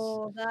 controllers.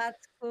 Oh,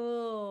 that's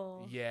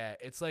cool. Yeah,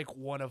 it's like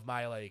one of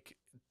my like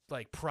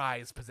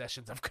prized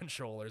possessions of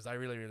controllers. I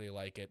really really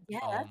like it. Yeah,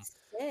 that's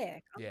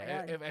sick. Oh my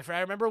Yeah, god. if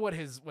I remember what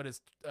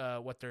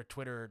their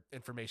Twitter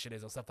information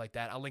is and stuff like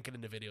that, I'll link it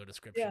in the video Yeah.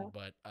 description.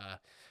 But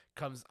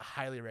comes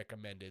highly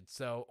recommended.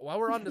 So while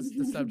we're on this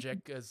the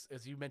subject, as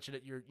you mentioned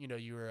it,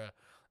 you're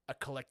a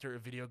collector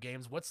of video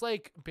games. What's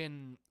like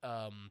been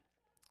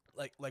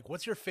like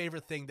what's your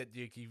favorite thing that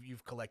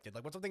you've collected?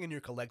 Like what's something in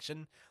your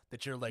collection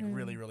that you're like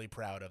really Mm. really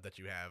proud of that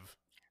you have?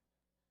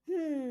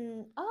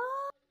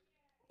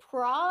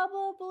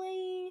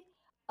 Probably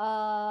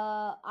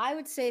I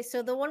would say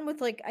so the one with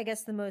like I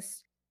guess the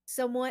most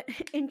somewhat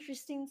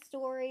interesting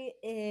story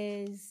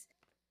is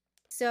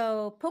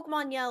so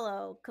Pokemon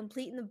Yellow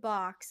complete in the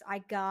box I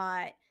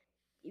got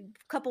a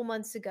couple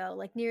months ago,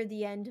 like near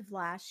the end of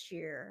last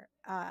year,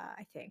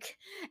 I think.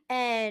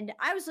 And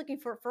I was looking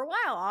for it for a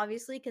while,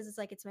 obviously, because it's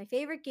like it's my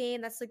favorite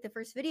game. That's like the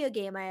first video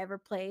game I ever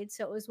played.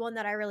 So it was one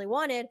that I really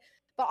wanted.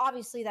 But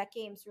obviously that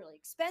game's really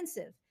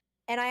expensive.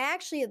 And I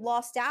actually had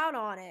lost out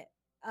on it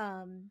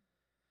um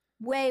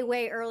way,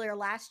 way earlier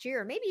last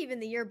year, maybe even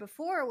the year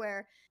before,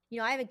 where,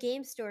 I have a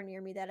game store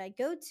near me that I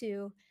go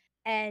to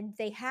and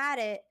they had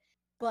it.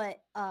 But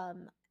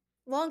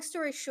long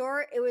story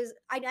short,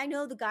 I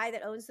know the guy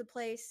that owns the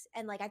place,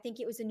 and like I think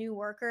it was a new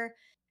worker.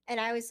 And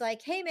I was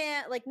like, hey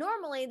man, like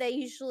normally they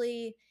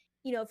usually,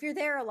 if you're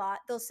there a lot,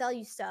 they'll sell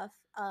you stuff.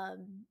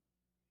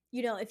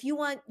 if you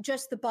want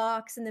just the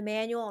box and the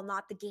manual and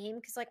not the game,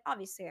 because like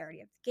obviously I already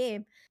have the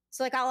game.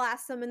 So like I'll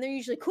ask them and they're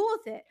usually cool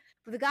with it.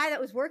 But the guy that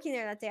was working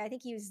there that day, I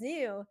think he was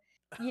new,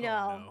 Oh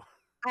no.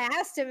 I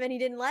asked him and he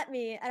didn't let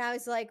me. And I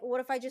was like,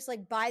 what if I just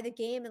like buy the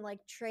game and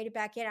like trade it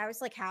back in? I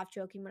was like half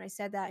joking when I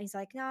said that. And he's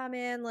like, nah,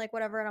 man, like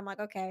whatever. And I'm like,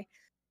 okay,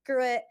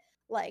 screw it.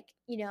 Like,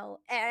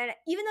 and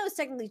even though it's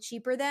technically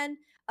cheaper then,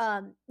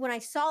 when I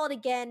saw it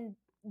again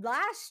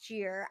last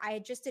year, I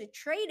had just did a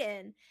trade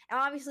in, and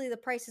obviously the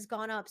price has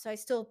gone up. So I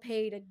still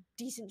paid a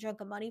decent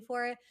chunk of money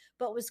for it.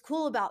 But what was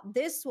cool about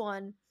this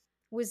one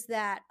was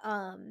that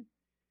when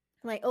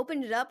I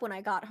opened it up when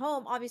I got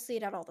home, obviously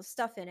it had all the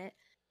stuff in it.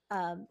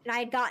 And I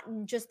had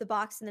gotten just the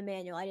box and the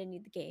manual. I didn't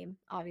need the game,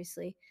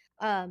 obviously.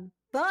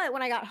 But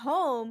when I got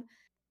home,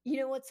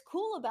 what's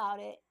cool about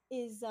it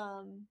is,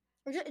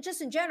 or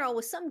just in general,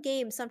 with some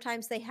games,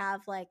 sometimes they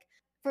have like,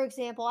 for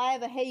example, I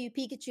have a Hey You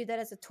Pikachu that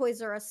has a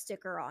Toys R Us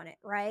sticker on it,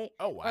 right?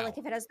 Oh Or like wow.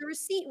 if it has the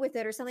receipt with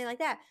it or something like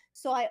that.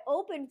 So I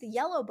opened the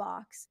yellow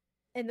box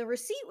and the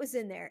receipt was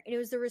in there. And it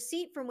was the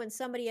receipt from when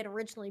somebody had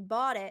originally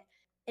bought it.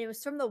 And it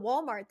was from the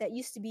Walmart that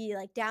used to be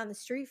like down the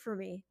street for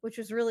me, which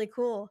was really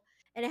cool.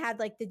 And it had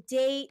like the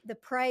date, the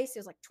price, it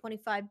was like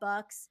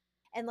 $25,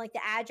 and like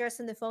the address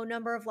and the phone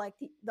number of like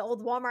the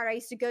old Walmart I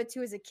used to go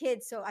to as a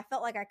kid. So I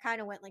felt like I kind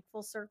of went like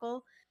full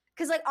circle.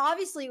 Cause like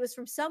obviously it was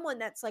from someone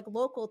that's like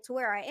local to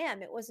where I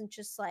am. It wasn't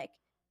just like,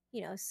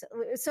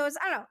 so it's,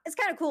 I don't know, it's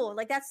kind of cool.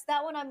 Like that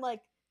one I'm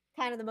like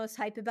kind of the most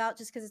hype about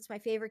just because it's my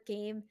favorite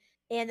game.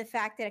 And the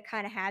fact that it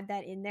kind of had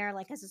that in there,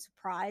 like as a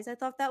surprise, I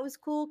thought that was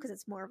cool because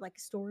it's more of like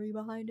a story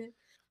behind it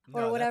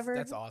or No, whatever.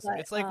 that's awesome. But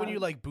It's like when you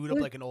like boot it up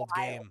was like an old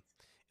wild. game.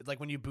 It's like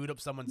when you boot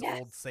up someone's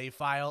old Yes. save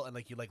file and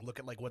like you like look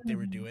at like what they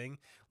were Mhm. doing.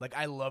 Like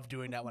I love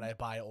doing that when Mhm. I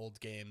buy old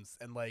games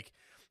and like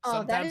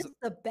Oh, that sometimes is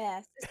the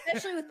best,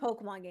 especially with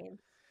Pokemon games.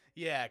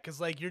 yeah, cuz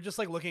like you're just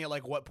like looking at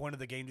like what point of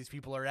the game these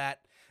people are at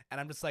and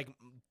I'm just like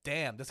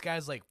damn, this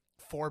guy's like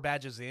 4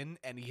 badges in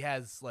and he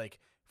has like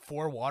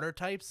 4 water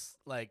types.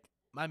 Like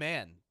my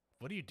man,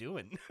 what are you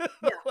doing?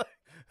 Yeah,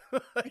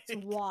 it's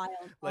like, wild.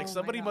 like Oh my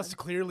somebody must god.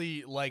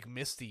 clearly like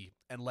Misty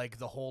and like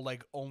the whole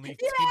like only team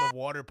Yeah. of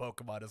water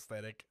Pokemon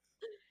aesthetic.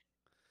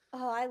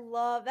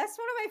 Oh, that's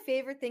one of my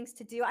favorite things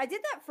to do. I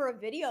did that for a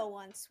video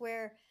once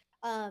where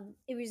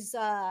it was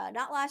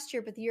not last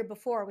year but the year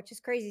before, which is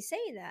crazy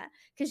saying that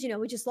because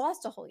we just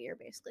lost a whole year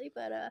basically.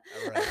 But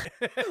All right.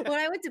 when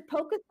I went to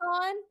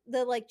Pokeathon,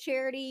 the like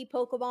charity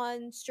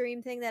Pokemon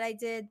stream thing that I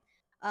did,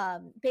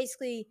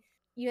 basically,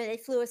 they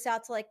flew us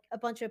out to like a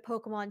bunch of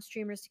Pokemon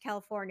streamers to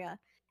California,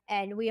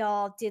 and we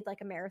all did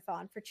like a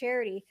marathon for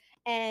charity.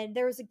 And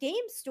there was a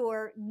game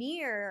store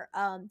near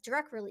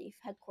Direct Relief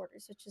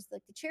headquarters, which is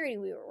like the charity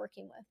we were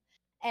working with.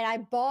 And I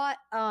bought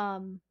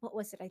what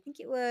was it? I think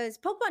it was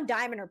Pokemon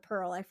Diamond or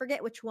Pearl. I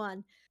forget which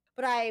one.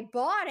 But I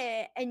bought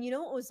it, and you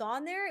know what was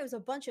on there? It was a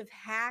bunch of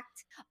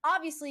hacked,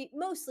 obviously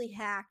mostly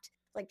hacked,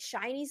 like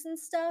shinies and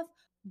stuff.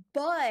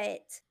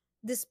 But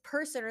this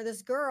person or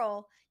this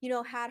girl,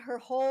 had her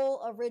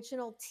whole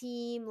original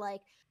team,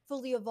 like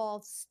fully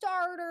evolved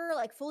starter,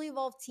 like fully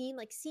evolved team.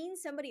 Like seeing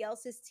somebody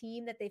else's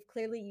team that they've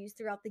clearly used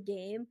throughout the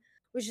game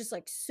was just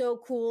like so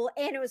cool.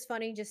 And it was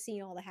funny just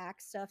seeing all the hack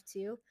stuff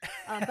too.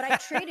 But I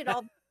traded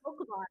all the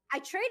Pokemon. I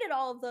traded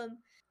all of them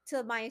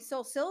to my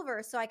Soul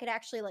Silver so I could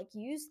actually like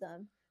use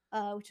them,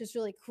 which was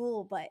really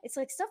cool. But it's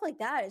like stuff like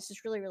that is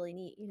just really, really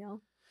neat.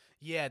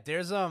 Yeah,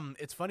 there's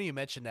it's funny you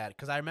mentioned that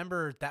cuz I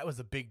remember that was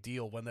a big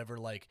deal whenever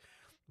like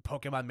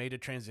Pokemon made a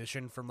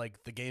transition from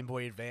like the Game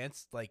Boy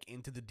Advance like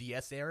into the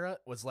DS era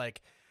was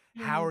like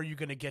how Mhm. are you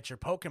going to get your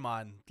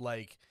Pokemon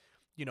like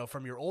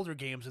from your older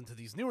games into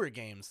these newer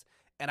games?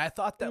 And I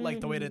thought that like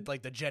the way that Mhm.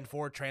 like the Gen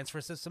 4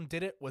 transfer system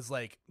did it was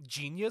like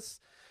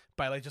genius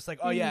by like just like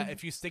oh yeah, Mhm.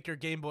 if you stick your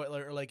Game Boy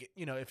or like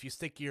if you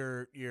stick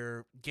your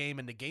game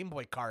in the Game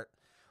Boy cart,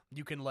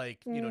 you can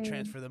like Mm.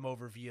 transfer them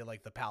over via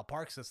like the PAL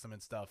Park system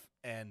and stuff.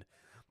 And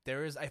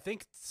there is I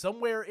think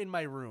somewhere in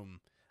my room,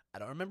 I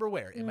don't remember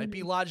where, it might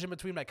be Mhm. lodged in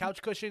between my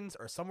couch cushions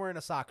or somewhere in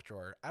a sock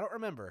drawer, I don't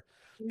remember,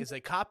 Mhm. is a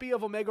copy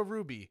of Omega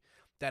Ruby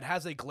that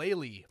has a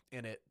Glalie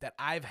in it that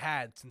I've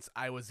had since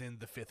I was in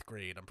the 5th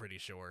grade, I'm pretty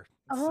sure.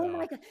 Oh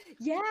my So god.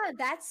 Yeah,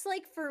 that's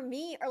like for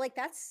me, or like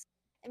that's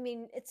I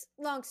mean, it's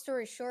long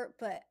story short,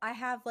 but I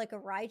have like a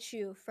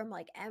Raichu from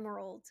like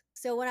Emerald.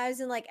 So when I was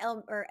in like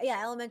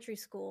elementary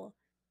school,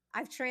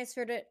 I've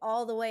transferred it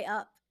all the way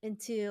up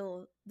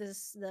into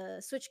the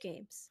Switch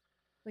games,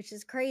 which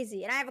is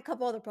crazy. And I have a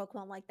couple other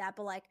Pokemon like that,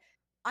 but like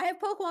I have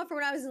Pokemon from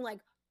when I was in like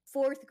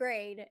fourth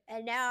grade,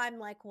 and now I'm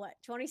like what,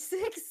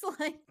 26?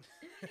 Like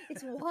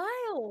it's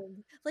wild.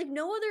 Like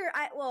no other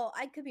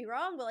I could be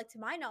wrong, but like to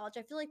my knowledge,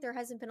 I feel like there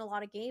hasn't been a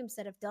lot of games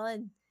that have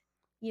done,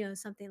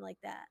 something like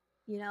that.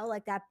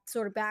 Like that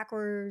sort of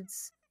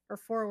backwards or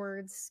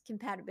forwards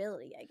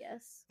compatibility, I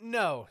guess.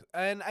 no,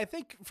 and I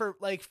think for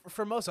like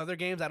for most other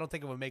games, I don't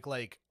think it would make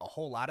like a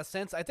whole lot of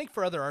sense. I think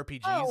for other Oh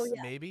RPGs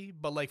yeah. maybe,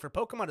 but like for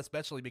Pokemon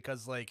especially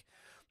because like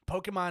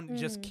Pokemon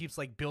just Mhm. keeps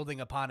like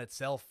building upon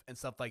itself and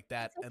stuff like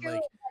that, It's like and your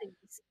like little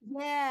buddies.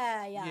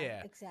 Yeah, yeah,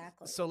 yeah,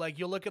 exactly. so like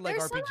you'll look at like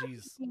There's some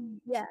RPGs. RPG,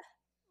 yeah.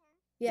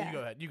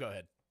 Yeah. You go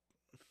ahead.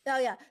 Oh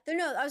yeah.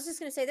 No, I was just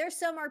gonna say there's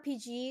some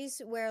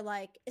RPGs where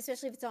like,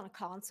 especially if it's on a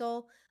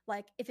console,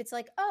 like if it's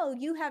like, oh,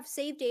 you have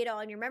save data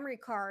on your memory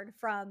card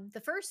from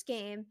the first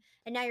game,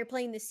 and now you're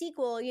playing the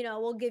sequel,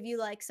 we'll give you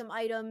like some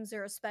items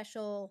or a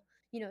special,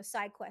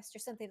 side quest or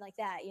something like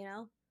that,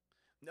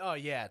 Oh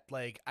yeah,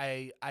 like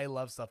I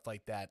love stuff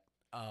like that.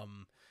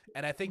 Um,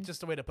 and I think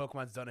just the way the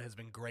Pokemon's done it has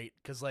been great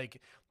because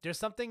like there's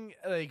something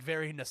like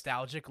very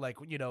nostalgic. Like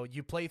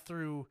you play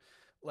through,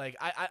 like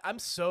I'm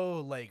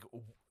so like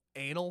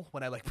anal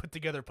when I like put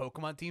together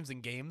Pokemon teams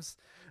and games.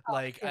 Oh,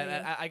 I Like feel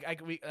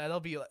you. that'll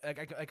be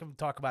like I can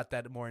talk about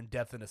that more in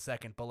depth in a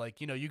second. But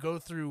like you go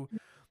through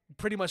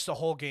pretty much the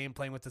whole game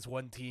playing with this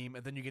one team,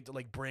 and then you get to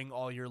like bring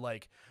all your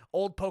like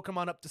old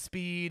Pokemon up to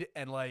speed,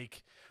 and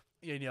like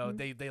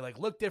Mhm. they like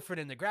look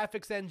different in the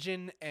graphics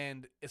engine,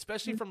 and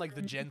especially from like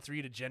the Mhm. Gen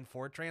 3 to Gen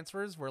 4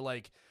 transfers where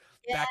like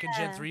back in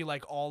Gen Yeah. 3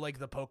 like all like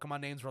the Pokemon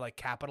names were like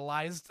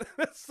capitalized.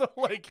 So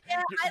like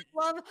Yeah,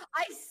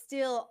 I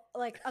still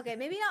like, okay,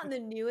 maybe not in the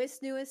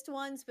newest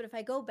ones, but if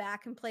I go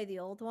back and play the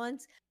old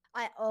ones,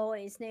 I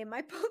always name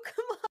my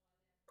Pokemon.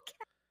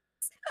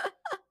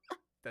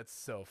 that's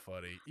so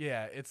funny.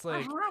 Yeah, it's I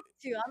like have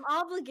to. I'm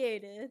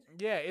obligated.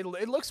 yeah, it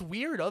looks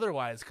weird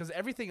otherwise because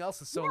everything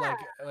else is so Yeah.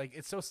 like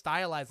it's so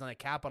stylized and like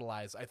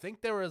capitalized. I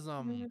think there was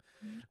Mhm.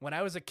 when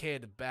I was a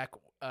kid back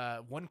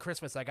one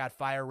Christmas I got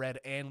Fire Red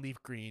and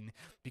Leaf Green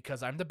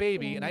because I'm the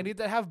baby and I Mhm. need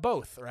to have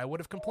both or I would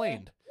have Yeah.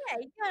 complained. Yeah,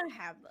 you gotta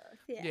have both.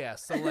 Yeah. Yeah,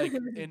 so like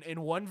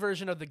in one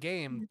version of the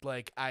game,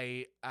 like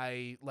I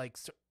like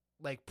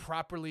like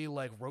properly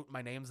like wrote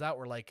my names out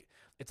where like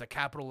it's a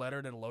capital letter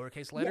and then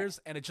lowercase Yeah. letters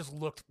and it just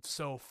looked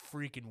so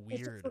freaking It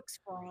just weird. looks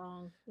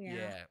wrong. Yeah.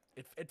 Yeah,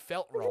 it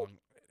felt wrong.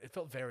 It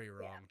felt very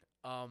wrong.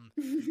 Yeah.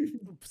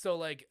 So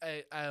like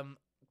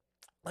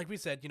we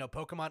said,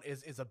 Pokemon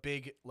is a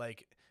big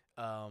like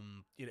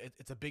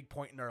it's a big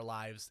point in our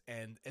lives,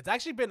 and it's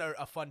actually been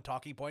a fun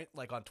talking point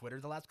like on Twitter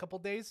the last couple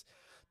days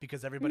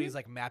because everybody's Mhm.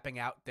 like mapping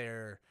out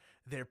their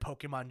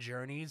Pokemon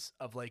journeys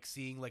of like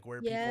seeing like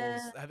where people's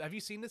Yeah. have you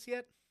seen this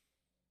yet?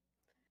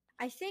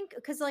 I think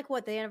because like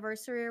what, the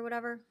anniversary or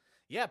whatever?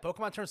 Yeah,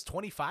 Pokemon turns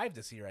 25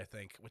 this year, I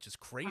think, which is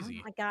Oh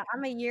crazy. my god,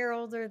 I'm a year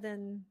older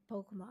than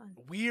Pokemon,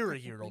 We're a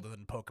year technically. older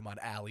than Pokemon,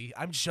 Allie.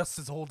 I'm just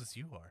as old as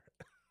you are.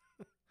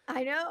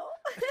 I know.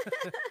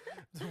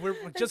 We're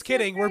just That's so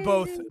kidding. We're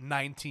both crazy.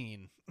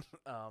 19.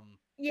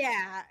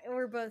 Yeah,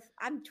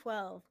 I'm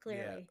 12, Yeah.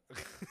 clearly.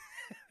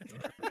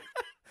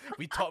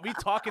 We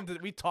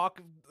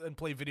talk and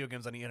play video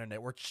games on the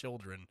internet. We're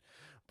children.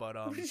 But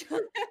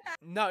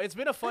no, it's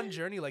been a fun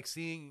journey like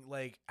seeing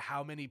like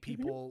how many Mhm.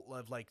 people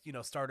have like,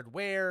 started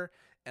where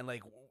and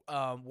like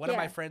one of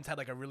my Yeah. friends had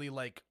like a really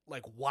like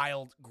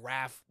wild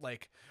graph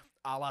like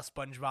a la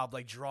SpongeBob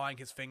like drawing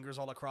his fingers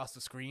all across the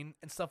screen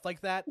and stuff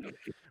like that.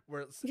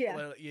 Where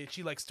Yeah. yeah,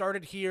 she like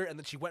started here and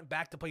then she went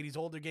back to play these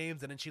older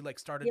games and then she like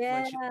started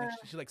like Yeah.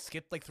 she like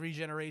skipped like 3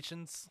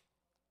 generations.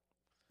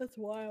 That's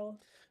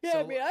wild. Yeah, I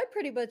So mean, I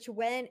pretty much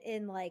went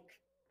in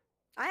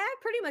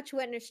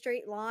a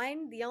straight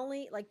line. The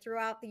only like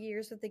throughout the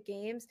years with the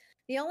games,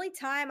 the only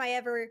time I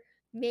ever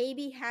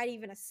maybe had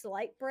even a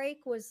slight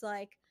break was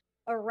like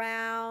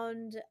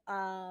around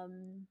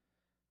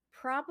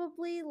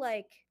probably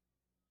like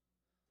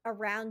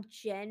around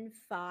Gen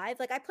 5.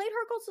 Like I played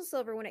Heart Gold Soul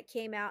Silver when it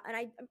came out, and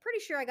I'm pretty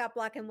sure I got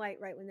Black and White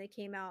right when they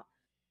came out.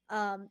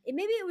 And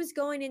maybe it was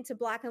going into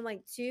Black and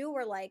White 2,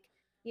 where like,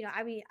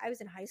 I mean, I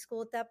was in high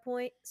school at that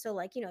point. So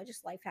like,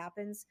 just life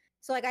happens.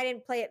 So like I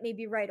didn't play it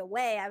maybe right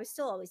away. I was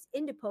still always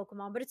into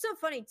Pokemon, but it's so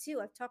funny too.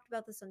 I've talked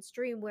about this on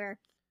stream where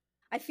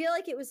I feel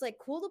like it was like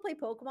cool to play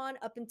Pokemon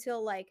up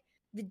until like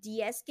the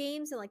DS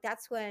games, and like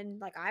that's when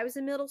like I was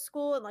in middle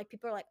school, and like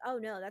people are like, "Oh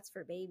no, that's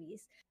for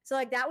babies." So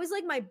like that was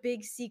like my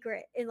big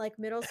secret in like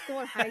middle school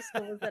and high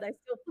school was that I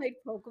still played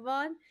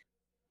Pokemon.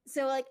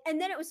 So like, and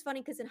then it was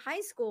funny because in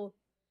high school,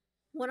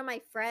 one of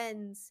my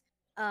friends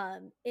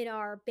in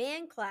our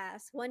band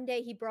class, one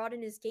day he brought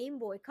in his Game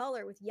Boy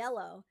Color with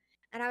yellow,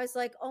 and I was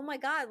like, "Oh my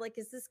god, like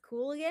is this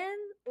cool again?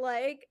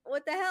 Like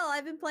what the hell?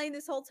 I've been playing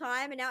this whole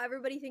time and now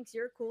everybody thinks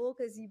you're cool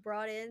cuz you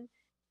brought in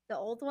the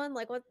old one.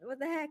 Like what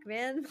the heck,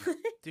 man?"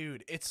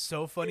 dude, it's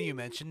so funny you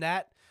mentioned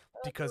that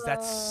because that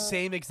uh,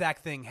 same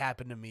exact thing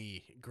happened to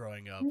me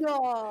growing up.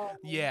 no.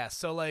 Yeah,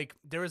 so like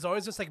there was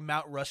always this like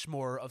Mount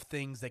Rushmore of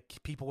things that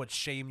people would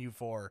shame you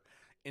for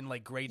in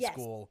like grade Yes.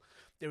 school.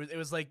 It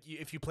was like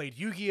if you played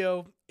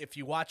Yu-Gi-Oh, if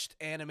you watched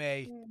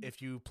anime,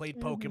 if you played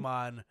Mm-hmm.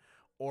 Pokemon,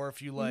 or if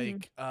you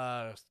Mm-hmm.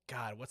 like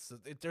God,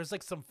 there's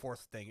like some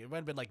fourth thing. It might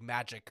have been like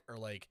Magic or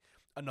like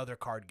another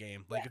card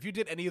game. Like Yeah. if you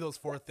did any of those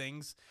four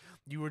things,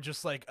 you were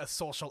just like a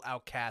social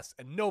outcast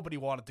and nobody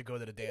wanted to go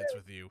to the dance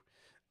with you.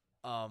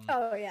 Um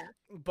Oh yeah.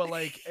 but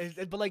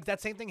like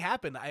that same thing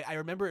happened. I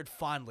remember it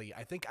fondly.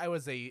 I think I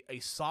was a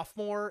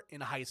sophomore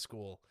in high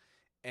school,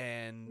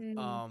 and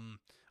Mm.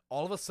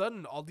 all of a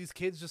sudden, all these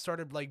kids just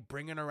started like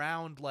bringing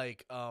around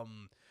like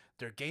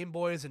their Game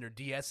Boys and their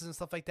DSs and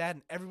stuff like that,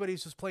 and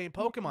everybody's just playing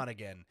Mhm. Pokemon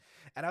again.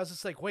 And I was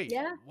just like, wait,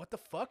 Yeah. what the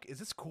fuck? Is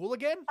this cool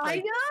again? I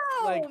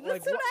know. Like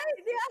That's what what?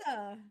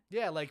 Yeah.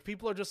 Yeah, like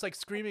people are just like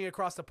screaming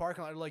across the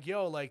parking lot, like,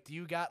 "Yo, like, do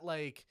you got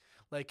like,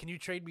 can you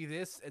trade me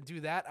this and do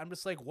that?" I'm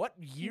just like, "What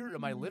year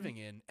am I Mhm. living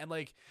in?" And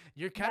like,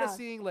 you're kind of Yeah.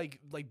 seeing like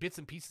bits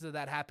and pieces of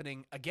that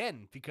happening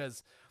again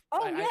because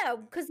Oh, I yeah,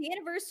 because the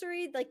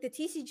anniversary, like, the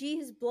TCG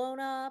has blown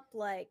up,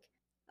 like,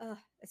 ugh,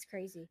 it's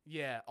crazy.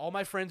 yeah, all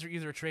my friends are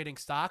either trading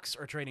stocks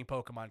or trading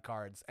Pokemon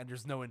cards, and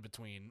there's no in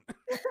between.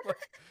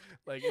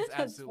 like it's That's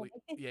absolutely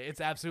funny. yeah,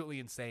 it's absolutely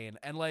insane.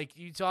 And like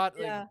you thought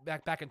like Yeah.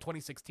 back in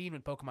 2016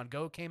 when Pokemon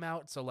Go came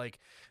out, so like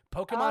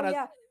Oh, Pokemon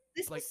yeah.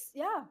 This like is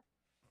yeah.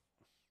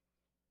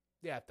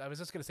 yeah, I was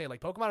just gonna say like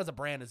Pokemon as a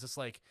brand is just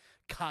like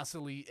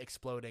constantly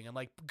exploding, and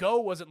like Go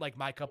wasn't like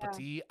my cup of Yeah.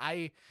 tea.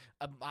 I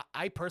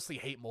personally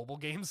hate mobile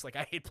games. Like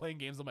I hate playing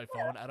games on my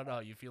phone. I don't know how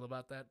you feel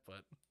about that,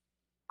 but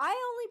I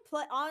only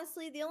play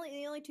honestly, the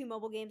only 2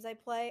 mobile games I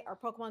play are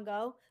Pokemon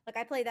Go. Like,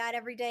 I play that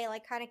every day,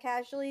 like, kinda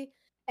casually,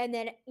 and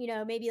then,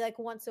 maybe, like,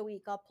 once a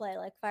week, I'll play,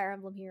 like, Fire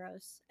Emblem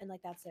Heroes, and,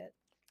 like, that's it.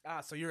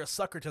 so you're a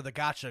sucker to the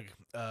gotcha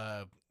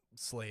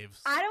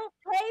slaves I don't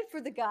pay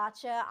for the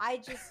gacha, I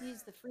just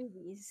use the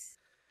freebies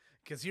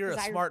because you're a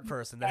because I smart refuse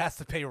person to that pay. has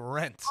to pay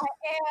rent.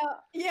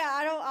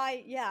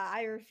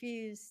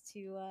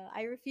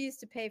 I refuse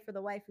to pay for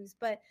the waifus,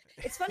 but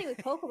it's funny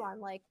with Pokemon,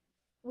 like,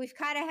 we've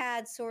kinda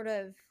had sort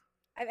of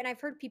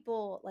I've heard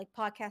people, like,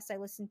 podcasts I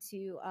listen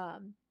to,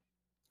 on,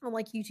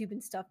 like, YouTube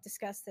and stuff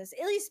discuss this,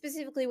 at least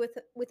specifically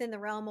within the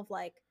realm of,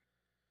 like,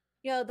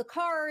 the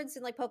cards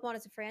and, like, Pokemon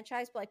as a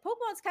franchise, but, like,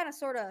 Pokemon's kinda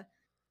sorta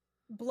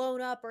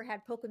blown up or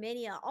had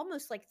Pokemania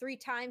almost like 3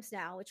 times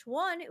now, which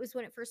 1, it was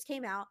when it first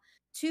came out,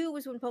 2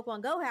 was when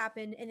Pokemon Go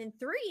happened, and then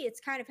 3, it's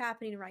kind of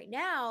happening right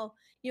now.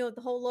 The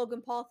whole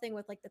Logan Paul thing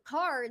with like the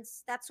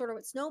cards, that's sort of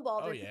what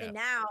snowballed Oh it. But yeah. then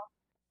now,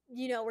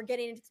 we're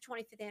getting into the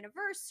 25th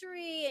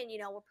anniversary, and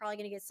we're probably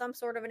gonna get some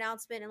sort of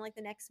announcement in like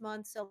the next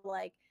month. So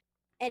like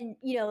and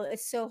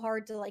it's so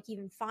hard to like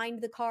even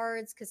find the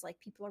cards because like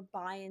people are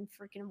buying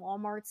freaking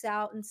Walmarts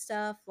out and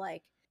stuff.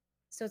 Like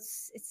so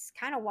it's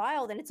kind of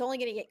wild, and it's only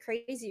going to get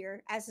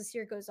crazier as this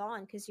year goes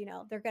on because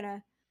they're going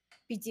to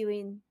be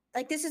doing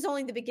like this is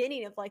only the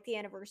beginning of like the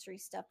anniversary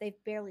stuff.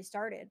 They've barely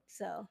started.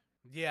 So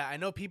Yeah, I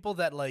know people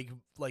that like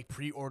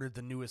pre-ordered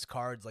the newest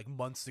cards like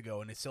months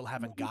ago and they still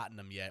haven't Mhm. gotten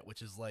them yet,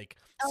 which is like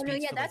Oh no, speaks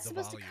yeah, to like that's the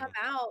supposed to come volume.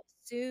 out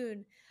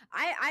soon.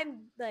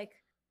 I'm like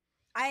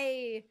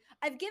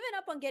I've given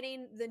up on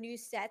getting the new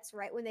sets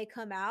right when they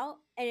come out,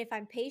 and if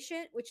I'm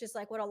patient, which is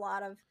like what a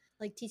lot of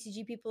like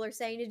TCG people are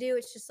saying to do,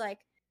 it's just like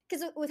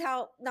because with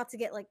how not to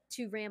get like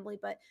too rambly,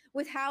 but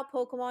with how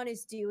Pokemon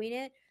is doing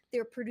it,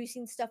 they're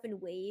producing stuff in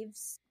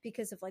waves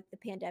because of like the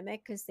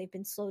pandemic because they've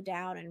been slowed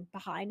down and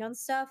behind on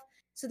stuff.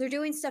 So they're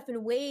doing stuff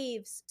in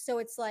waves, so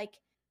it's like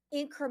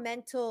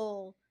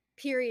incremental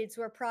periods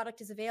where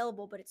product is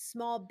available, but it's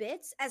small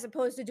bits as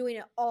opposed to doing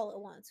it all at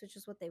once, which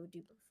is what they would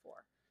do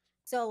before.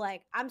 So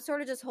like I'm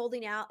sort of just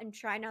holding out and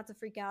trying not to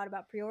freak out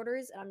about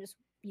pre-orders, and I'm just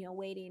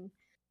waiting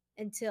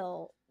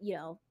until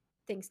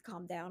things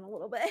calm down a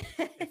little bit.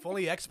 If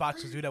only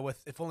Xbox could do that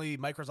with if only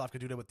Microsoft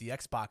could do that with the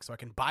Xbox so I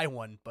can buy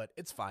one, but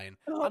it's fine.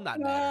 Oh I'm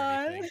not mad or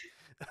god. anything.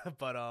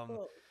 but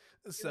Oh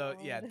so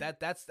yeah, god.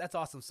 that's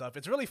awesome stuff.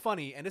 It's really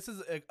funny, and this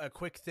is a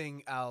quick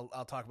thing I'll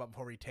talk about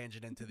before we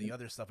tangent into the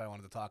other stuff I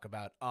wanted to talk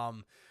about.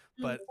 Mhm.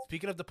 But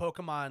speaking of the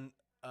Pokemon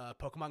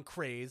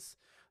craze,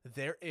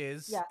 there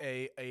is Yeah.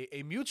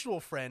 a mutual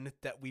friend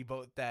that we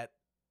both that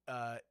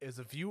is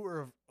a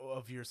viewer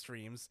of your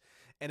streams,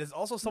 and is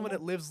also someone Yeah.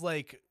 that lives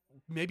like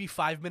maybe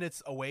 5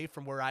 minutes away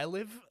from where I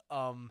live.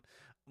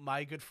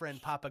 My good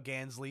friend Papa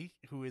Gansley,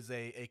 who is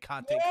a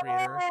content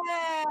creator.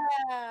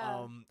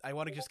 Yeah. I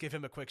want to just give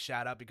him a quick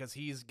shout out because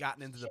he's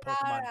gotten into the Shout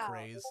Pokemon out.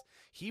 craze.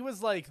 He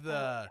was like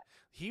Oh,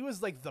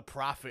 the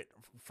prophet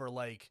for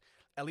like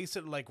at least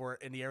like we're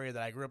in the area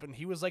that I grew up in.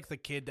 He was like the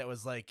kid that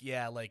was like,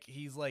 yeah, like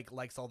he's like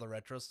likes all the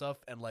retro stuff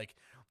and like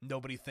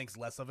nobody thinks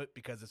less of it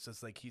because it's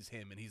just like he's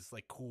him and he's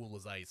like cool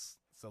as ice.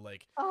 So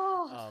like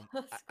oh,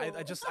 that's I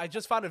cool.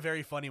 just found it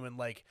very funny when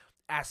like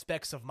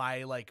aspects of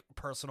my like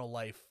personal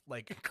life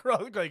like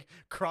like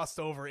crossed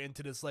over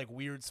into this like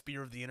weird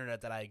sphere of the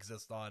internet that I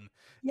exist on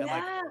and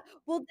like Yeah.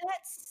 Well,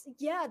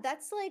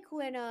 that's like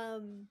when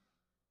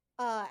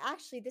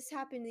actually this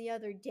happened the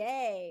other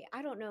day.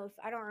 I don't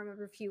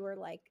remember if you were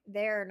like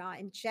there or not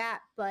in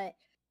chat, but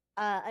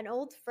an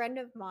old friend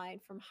of mine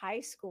from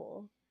high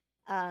school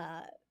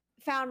uh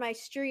found my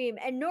stream,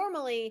 and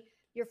normally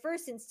your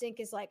first instinct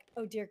is like,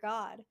 "Oh dear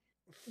god."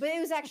 But it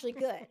was actually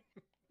good.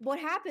 What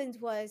happened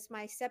was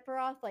my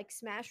Sephiroth like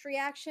smash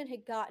reaction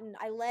had gotten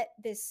I let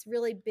this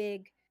really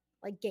big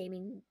like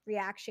gaming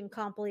reaction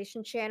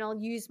compilation channel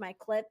use my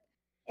clip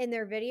in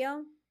their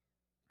video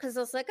because I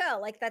was like, oh,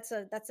 like that's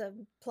a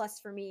plus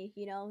for me,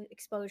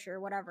 exposure,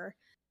 whatever.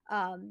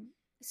 Um,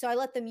 so I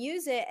let them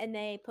use it, and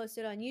they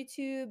posted on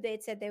YouTube. They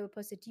had said they would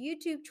post it to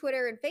YouTube,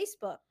 Twitter, and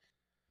Facebook,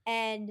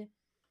 and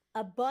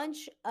a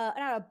bunch,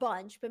 not a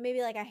bunch, but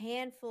maybe like a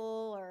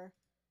handful or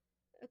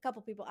a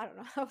couple people. I don't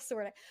know how to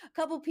word it. A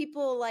couple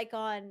people like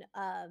on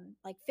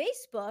like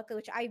Facebook,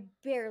 which I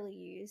barely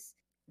use,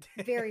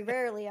 very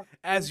rarely ever use,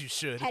 as you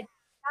should. had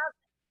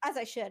as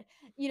I should,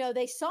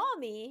 they saw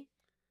me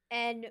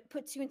and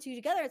put two and two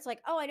together. It's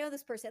like, oh, I know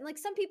this person. Like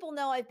some people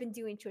know I've been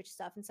doing Twitch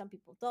stuff and some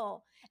people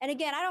don't. And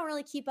again, I don't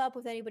really keep up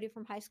with anybody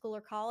from high school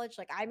or college.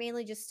 Like I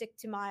mainly just stick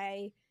to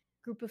my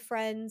group of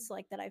friends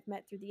like that I've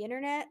met through the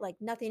internet. Like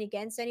nothing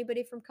against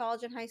anybody from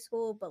college and high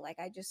school, but like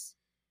I just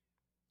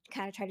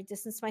kind of try to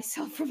distance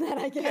myself from that,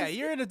 I guess. Yeah,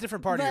 you're in a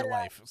different part of your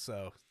life,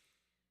 so.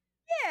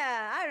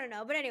 Yeah, I don't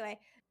know. But anyway,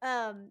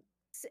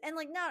 and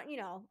like not,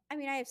 I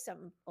mean, I have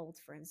some old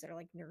friends that are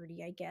like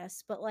nerdy, I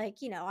guess, but like,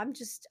 I'm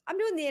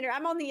doing the internet.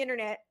 I'm on the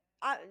internet.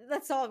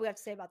 That's all we have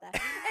to say about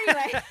that.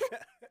 Anyway,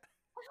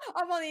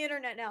 I'm on the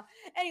internet now.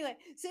 Anyway,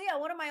 so yeah,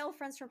 one of my old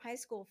friends from high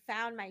school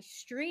found my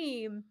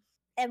stream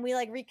and we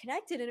like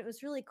reconnected and it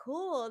was really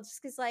cool.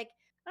 Just because like,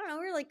 I don't know,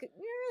 we were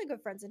really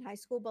good friends in high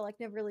school, but like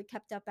never really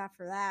kept up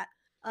after that.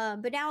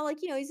 But now like,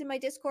 he's in my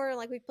Discord and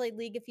like we played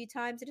League a few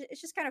times.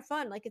 It's just kind of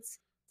fun. Like it's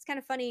kind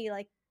of funny,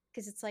 like,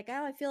 because it's like,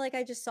 oh, I feel like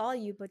I just saw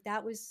you, but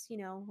that was,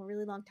 a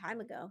really long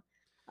time ago.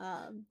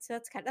 So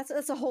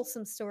that's a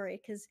wholesome story.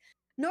 Because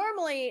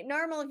normally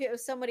if it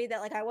was somebody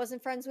that like I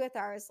wasn't friends with,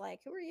 I was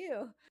like, who are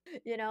you?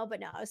 But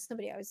no, it was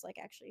somebody I was like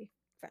actually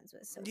friends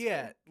with. So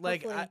yeah, cool.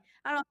 like I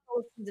don't know if I'll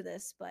listen to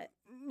this, but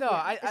no,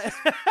 yeah,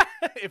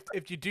 I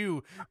if you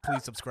do,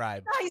 please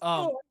subscribe.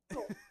 Cool.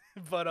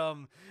 But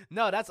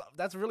no,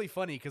 that's really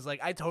funny because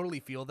like I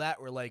totally feel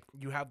that where like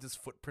you have this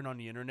footprint on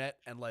the internet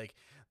and like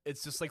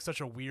it's just like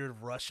such a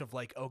weird rush of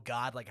like, oh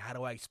God, like how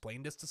do I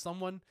explain this to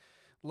someone?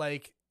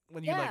 Like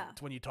when you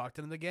when you talk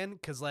to them again,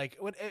 because like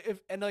when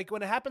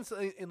it happens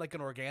in like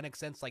an organic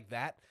sense like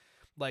that,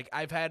 like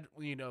I've had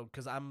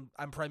because I'm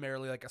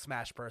primarily like a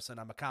Smash person,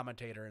 I'm a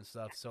commentator and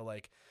stuff, so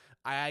like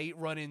I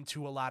run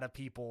into a lot of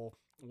people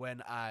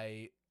when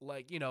I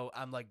like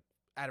I'm like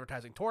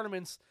advertising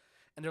tournaments.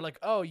 And they're like,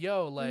 oh,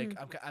 yo, like,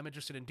 I'm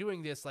interested in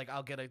doing this. Like,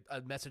 I'll get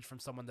a message from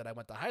someone that I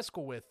went to high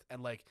school with,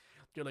 and like,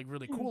 they're like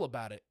really cool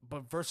about it.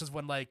 But versus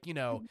when like,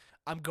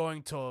 I'm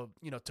going to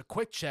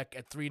Quick Check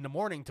at 3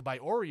 a.m. to buy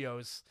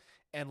Oreos,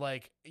 and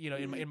like,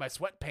 in my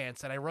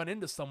sweatpants, and I run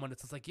into someone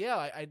that's just like, yeah,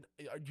 I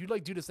you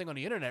like do this thing on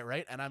the internet,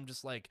 right? And I'm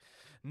just like,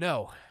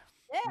 no,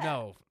 I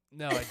don't.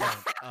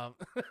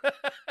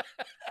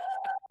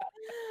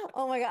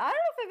 Oh my God, I don't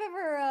know if I've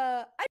ever.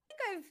 I think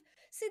I've.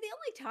 See,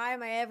 the only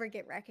time I ever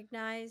get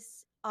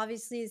recognized,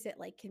 obviously, is at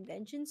like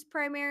conventions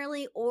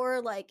primarily, or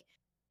like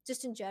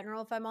just in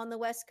general if I'm on the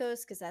West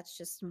Coast, because that's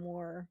just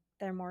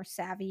they're more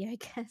savvy, I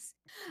guess.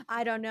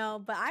 I don't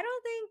know, but I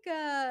don't think.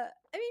 I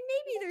mean,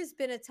 maybe there's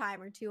been a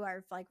time or two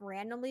I've like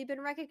randomly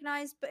been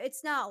recognized, but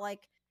it's not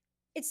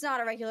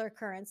a regular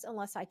occurrence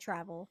unless I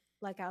travel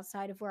like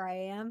outside of where I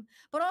am.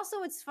 But also,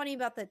 what's funny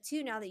about that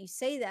too, now that you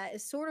say that,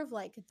 is sort of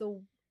like I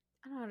don't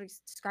know how to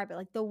describe it,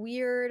 like the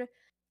weird.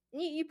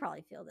 You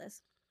probably feel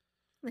this,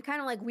 the kind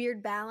of like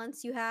weird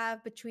balance you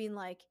have between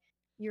like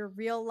your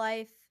real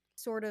life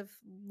sort of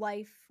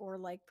life or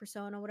like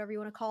persona, whatever you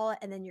want to call it,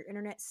 and then your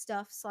internet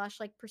stuff /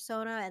 like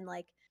persona, and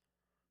like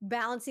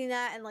balancing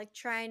that and like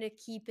trying to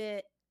keep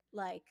it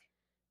like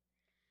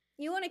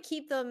you want to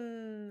keep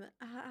them.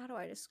 How do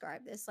I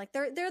describe this? Like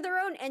they're their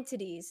own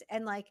entities,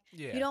 and like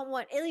you don't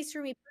want, at least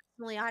for me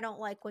personally, I don't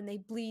like when they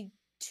bleed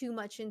too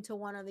much into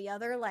one or the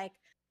other. Like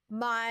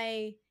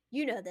my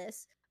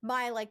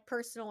my like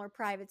personal or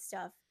private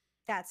stuff,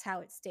 that's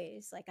how it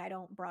stays. Like I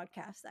don't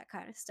broadcast that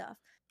kind of stuff.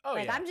 Oh,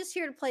 like yeah. I'm just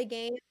here to play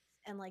games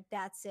and like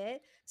that's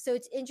it. So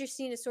it's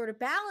interesting to sort of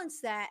balance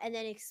that and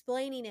then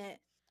explaining it.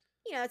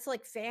 It's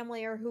like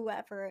family or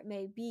whoever it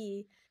may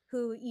be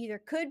who either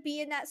could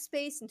be in that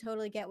space and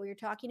totally get what you're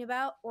talking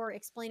about, or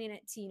explaining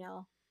it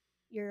to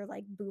your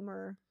like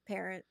boomer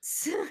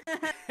parents.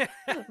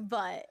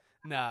 But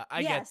nah,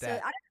 I get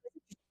that.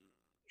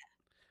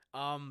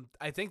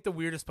 I think the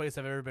weirdest place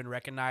I've ever been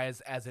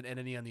recognized as an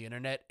entity on the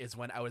internet is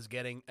when I was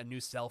getting a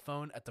new cell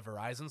phone at the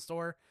Verizon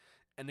store,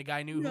 and the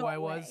guy knew who I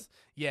was.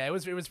 Yeah, it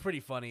was pretty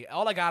funny.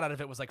 All I got out of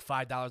it was like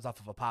 $5 off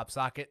of a pop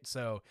socket,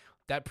 so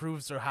that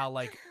proves how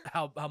like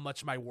how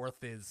much my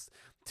worth is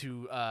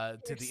to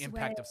the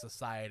impact of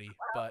society.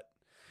 But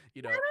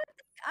I'm trying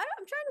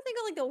to think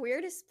of like the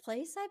weirdest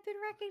place I've been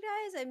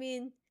recognized. I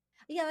mean,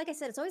 yeah, like I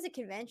said, it's always a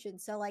convention.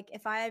 So like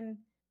if I'm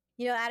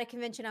at a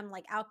convention, I'm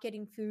like out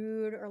getting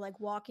food or like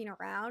walking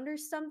around or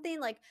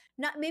something, like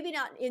maybe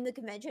not in the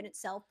convention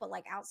itself, but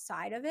like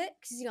outside of it.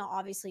 Cause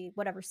obviously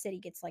whatever city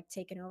gets like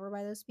taken over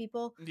by those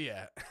people.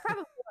 Yeah.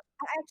 Probably.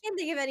 I can't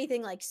think of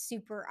anything like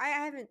super.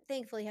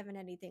 Thankfully haven't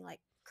anything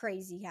like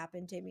crazy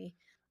happen to me.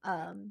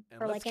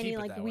 Or like any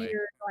like weird,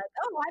 like,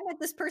 oh, I met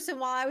this person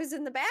while I was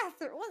in the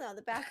bathroom. Well, no,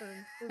 the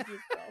bathroom would be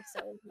gross, so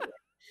it would be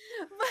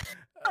weird.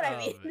 But I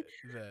mean,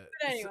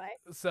 but anyway.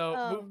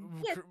 So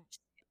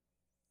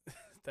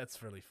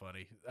that's really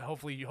funny.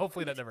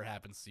 Hopefully that never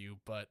happens to you.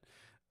 But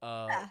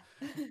Yeah.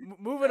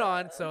 Moving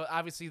on. So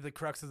obviously the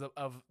crux of the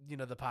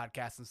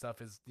podcast and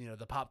stuff is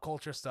the pop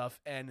culture stuff,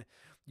 and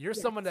you're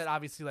someone that Yes.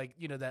 obviously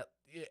that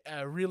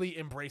really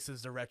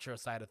embraces the retro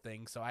side of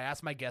things. So I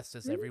ask my guests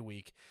this Mhm. every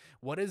week: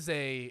 what is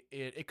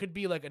it could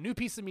be like a new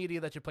piece of media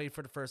that you played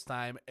for the first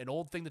time, an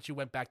old thing that you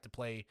went back to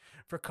play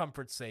for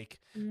comfort's sake.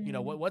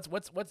 Mm.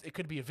 What's it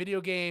could be a video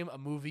game, a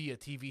movie, a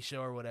TV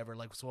show, or whatever.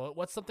 Like, so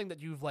what's something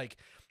that you've like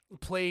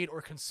played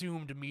or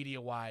consumed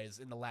media wise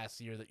in the last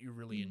year that you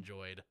really Mm.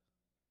 enjoyed?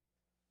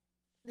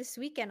 This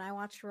weekend, I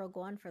watched Rogue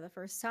One for the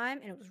first time,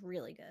 and it was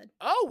really good.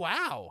 Oh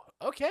wow.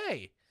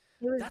 Okay.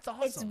 It was. That's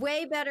It's awesome.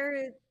 way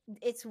better.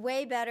 It's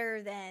way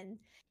better than,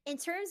 in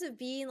terms of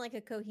being like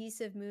a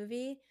cohesive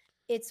movie.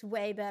 It's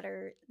way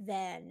better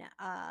than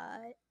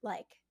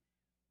like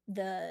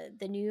the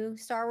new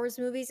Star Wars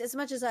movies. As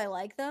much as I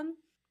like them,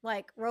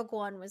 like Rogue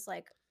One was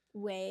like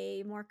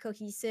way more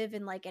cohesive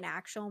in like an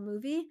actual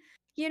movie,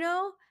 you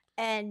know?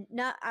 And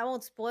not I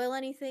won't spoil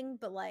anything,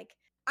 but like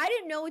I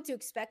didn't know what to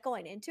expect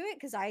going into it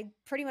because I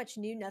pretty much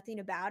knew nothing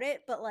about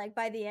it. But like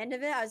by the end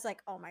of it, I was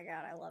like, oh my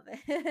god, I love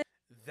it.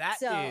 That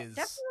So is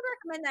definitely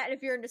would recommend that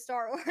if you're into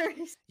Star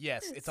Wars.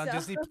 yes, it's on So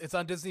Disney. It's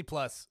on Disney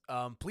Plus.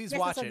 Please yes, it's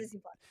watch on it Disney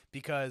Plus.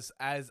 because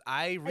as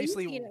I Oh, you've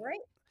recently, seen it, right?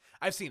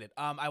 I've seen it.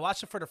 I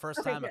watched it for the first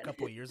Okay, time a good.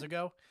 couple of years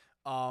ago.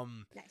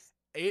 Um, Nice.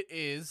 it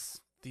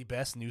is the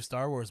best new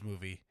Star Wars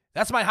movie.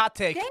 That's my hot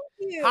take. Thank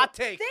you. Hot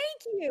take.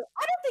 Thank you.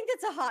 I don't think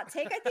that's a hot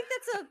take. I think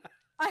that's a.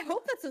 I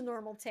hope that's a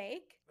normal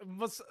take.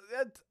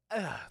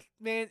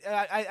 Man,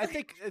 I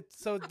think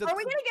it's so. Are we gonna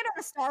get on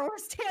a Star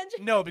Wars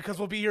tangent? No, because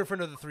we'll be here for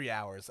another 3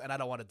 hours, and I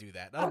don't want to do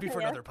that. That'll be Okay,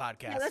 for yeah. another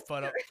podcast. Yeah, that's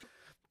but fair.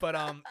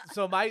 but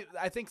so I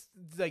think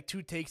like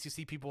two takes you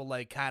see people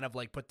like kind of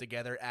like put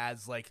together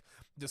as like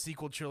the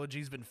sequel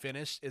trilogy's been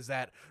finished is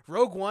that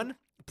Rogue One,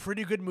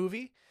 pretty good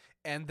movie,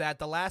 and that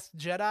The Last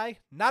Jedi,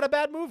 not a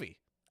bad movie.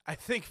 I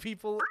think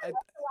people. I love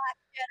The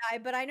Last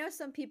Jedi, but I know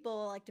some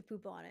people like to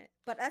poop on it.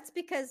 But that's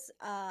because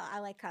I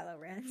like Kylo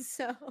Ren.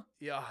 So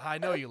Yeah, I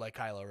know you like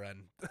Kylo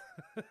Ren.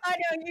 I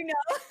know you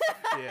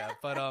know. Yeah,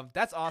 but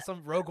that's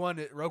awesome. Rogue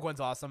One's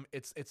awesome.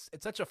 It's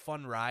such a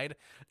fun ride,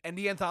 and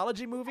the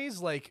anthology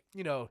movies, like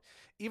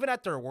even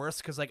at their worst,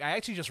 because like I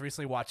actually just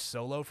recently watched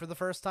Solo for the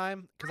first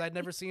time because I'd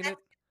never seen it.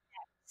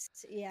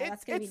 Yeah,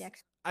 that's gonna be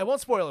next. I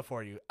won't spoil it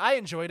for you. I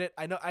enjoyed it.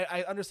 I know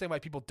I understand why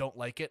people don't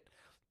like it,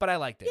 but I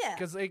liked it Yeah.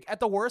 because like at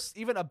the worst,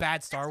 even a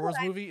bad Star That's Wars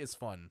what I- movie is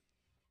fun.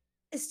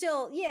 It's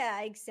still,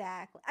 yeah,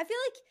 exactly. I feel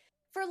like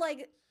for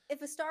like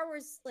if a Star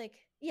Wars like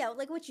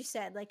what you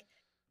said, like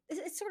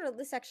it's sort of,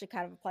 this actually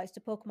kind of applies to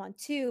Pokemon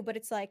too, but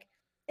it's like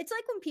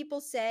when people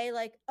say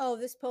like, oh,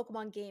 this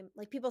Pokemon game,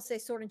 like people say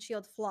Sword and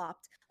Shield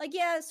flopped. Like,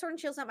 yeah, Sword and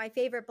Shield's not my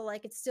favorite, but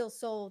like it still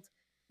sold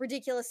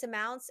ridiculous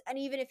amounts. And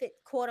even if it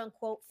quote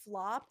unquote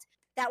flopped,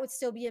 that would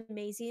still be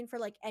amazing for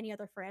like any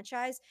other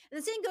franchise. And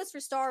the same goes for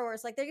Star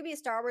Wars. Like there could be a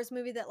Star Wars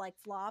movie that like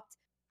flopped,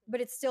 but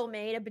it still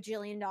made $1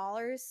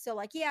 bajillion. So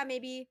like, yeah,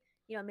 maybe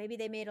maybe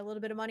they made a little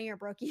bit of money or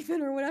broke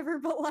even or whatever,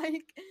 but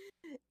like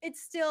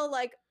it's still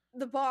like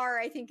the bar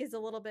I think is a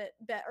little bit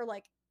better,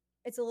 like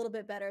it's a little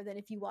bit better than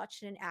if you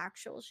watched an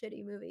actual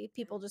shitty movie.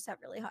 People just have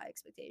really high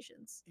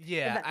expectations. If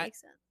Yeah, that makes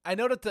sense. I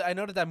know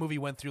that movie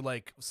went through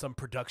like some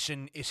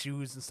production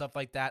issues and stuff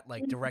like that,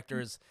 like Mhm.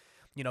 directors,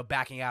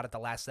 backing out at the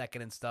last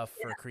second and stuff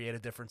for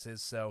creative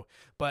differences. So,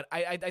 but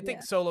I think Yeah.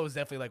 Solo is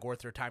definitely like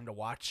worth your time to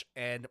watch.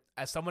 And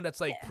as someone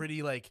that's like Yeah.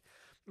 pretty like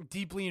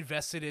deeply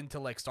invested into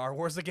like Star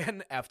Wars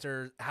again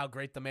after how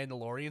great The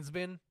Mandalorian's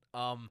been,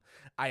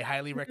 I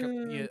highly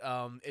recommend.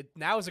 It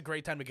now is a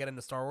great time to get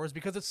into Star Wars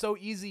because it's so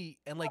easy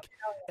and like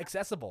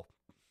accessible.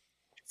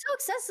 It's so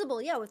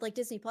accessible, yeah, with like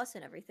Disney Plus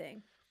and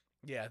everything.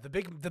 Yeah, the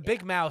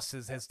big mouse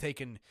has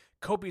taken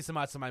copious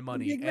amounts of my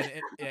money,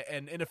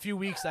 and in a few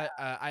weeks I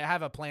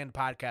have a planned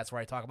podcast where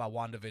I talk about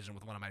WandaVision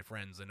with one of my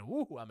friends, and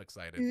I'm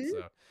excited. Mhm.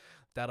 So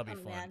that'll be Oh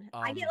fun. man,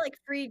 I get like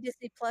free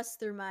Disney Plus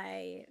through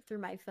my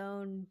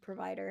phone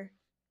provider,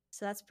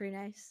 so that's pretty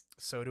nice.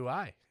 So do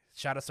I.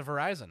 Shout out to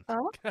Verizon.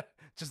 Oh,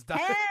 Just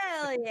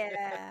hell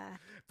yeah!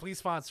 please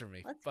sponsor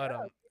me. Let's But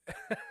go.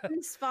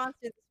 Please sponsor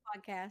this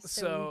podcast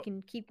so So- we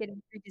can keep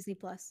getting free Disney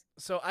Plus.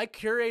 so I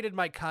curated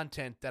my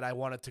content that I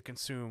wanted to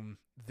consume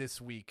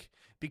this week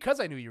because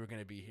I knew you were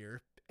going to be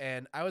here,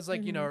 and I was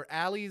like,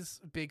 Allie's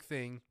big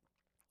thing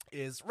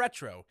is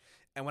retro,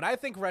 and when I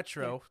think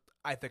retro,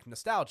 I think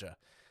nostalgia.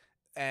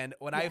 And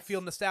when I feel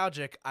Yes.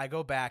 nostalgic, I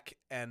go back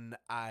and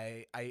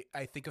I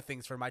think of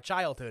things from my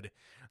childhood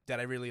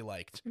that I really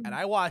liked. And Mhm.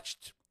 I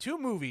watched 2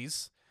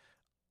 movies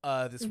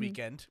this Mhm.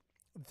 weekend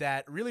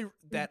that really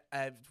that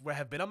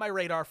have been on my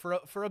radar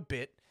for a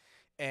bit,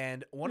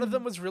 and one of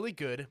them was really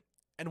good,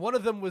 and one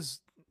of them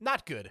was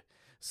not good.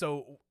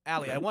 So,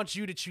 Allie, I want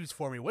you to choose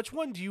for me. Which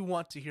one do you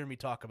want to hear me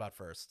talk about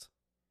first?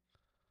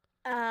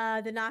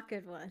 The not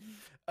good one.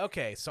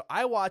 Okay, so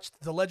I watched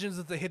the Legends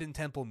of the Hidden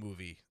Temple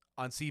movie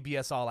on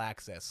CBS All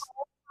Access.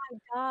 My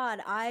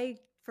God, I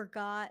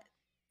forgot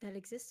that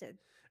existed.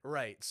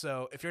 Right.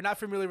 So if you're not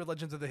familiar with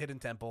Legends of the Hidden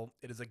Temple,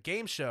 it is a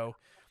game show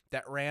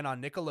that ran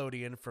on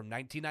Nickelodeon from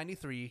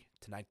 1993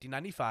 to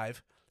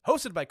 1995,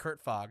 hosted by Kurt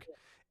Fogg.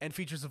 and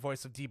features the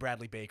voice of D.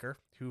 Bradley Baker,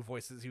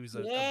 who's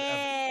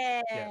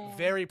Yeah.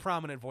 very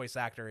prominent voice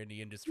actor in the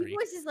He industry.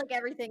 voices like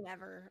everything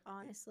ever,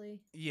 honestly.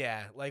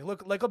 Yeah, like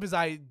look up his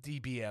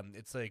IDBM.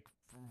 It's like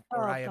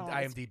or Oh, God.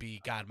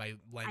 IMDb. God, my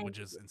language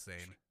is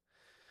insane.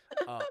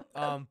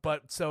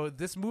 But so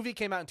this movie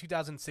came out in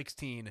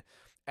 2016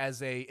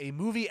 as a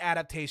movie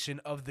adaptation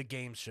of the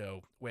game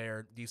show,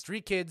 where these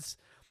three kids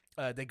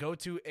they go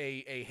to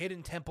a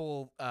hidden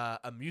temple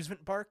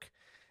amusement park,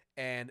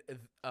 and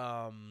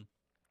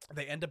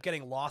they end up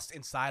getting lost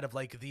inside of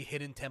like the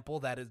hidden temple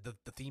that is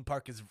the theme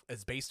park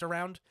is based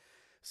around.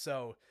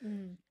 So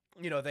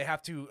they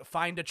have to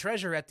find a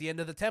treasure at the end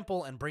of the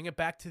temple and bring it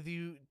back to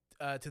the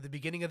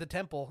beginning of the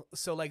temple.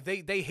 So like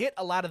they hit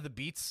a lot of the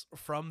beats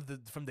from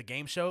the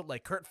game show.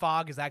 Like Kurt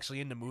Fogg is actually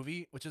in the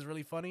movie, which is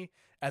really funny,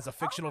 as a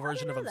fictional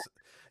version of himself.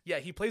 Yeah,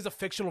 he plays a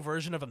fictional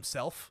version of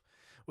himself,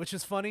 which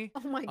is funny.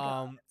 Oh my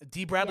God.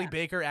 D. Bradley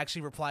Baker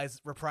actually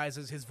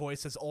reprises his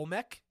voice as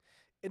Olmec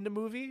in the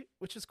movie,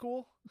 which is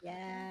cool.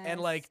 Yeah. And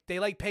like they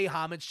like pay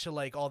homage to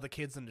like all the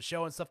kids in the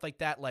show and stuff like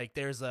that. Like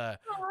there's the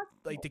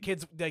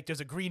kids, like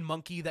there's a green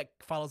monkey that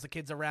follows the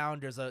kids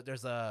around. There's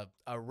a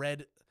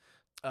red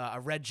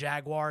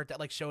jaguar that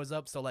like shows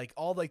up. So like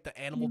all like the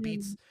animal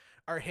beats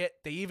are hit.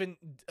 They even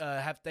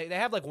they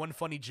have like one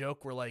funny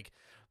joke where like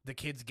the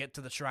kids get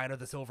to the Shrine of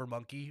the Silver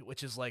Monkey,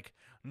 which is like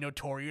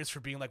notorious for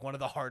being like one of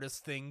the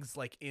hardest things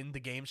like in the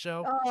game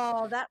show.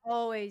 Oh, that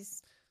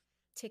always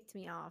ticked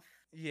me off.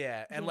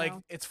 Yeah, and like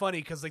it's funny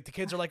because like the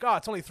kids are like, "Oh,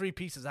 it's only 3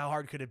 pieces. How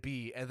hard could it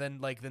be?" And then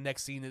like the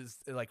next scene is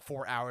like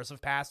 4 hours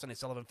have passed and they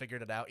still haven't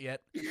figured it out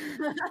yet.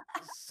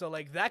 So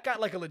like that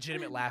got like a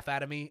legitimate laugh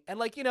out of me. And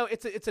like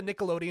it's a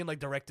Nickelodeon like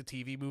direct to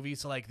TV movie,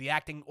 so like the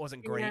acting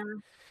wasn't great,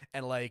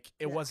 and like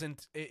it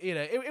wasn't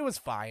it was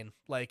fine.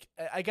 Like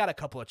I got a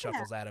couple of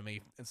chuckles out of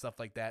me and stuff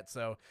like that.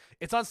 So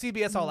it's on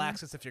CBS All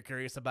Access if you're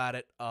curious about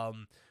it.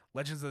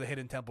 Legends of the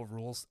Hidden Temple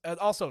rules.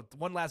 Also,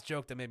 one last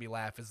joke that made me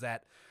laugh is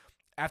that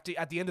at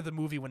the end of the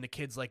movie when the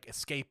kids like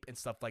escape and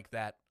stuff like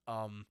that,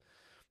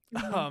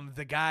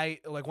 the guy,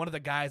 like one of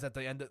the guys at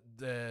the end of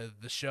the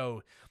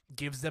show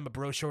gives them a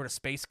brochure to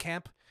Space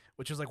Camp,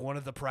 which is like one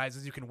of the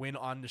prizes you can win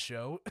on the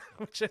show,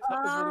 which I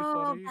thought was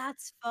really funny.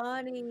 That's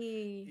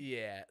funny.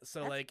 Yeah,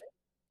 so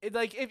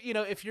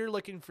if you're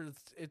looking for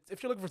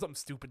something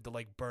stupid to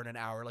like burn an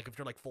hour, like if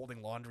you're like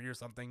folding laundry or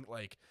something,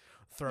 like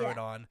throw it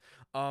on.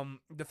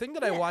 The thing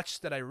that I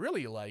watched that I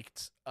really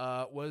liked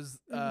was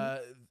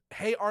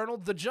Hey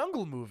Arnold, the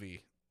Jungle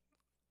Movie.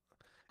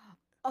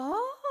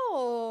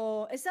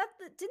 Oh, is that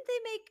the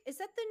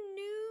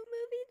new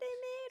movie they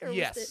made, or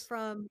yes. was it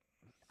from?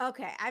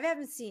 Okay, I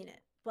haven't seen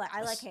it, but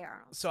I like Hey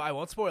Arnold. So I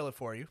won't spoil it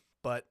for you,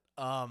 but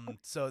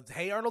so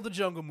Hey Arnold, the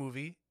Jungle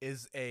Movie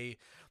is a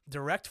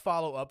direct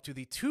follow-up to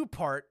the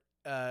 2-part.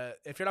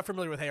 If you're not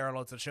familiar with Hey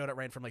Arnold, it's a show that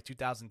ran from like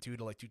 2002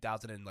 to like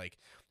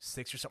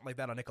 2006 or something like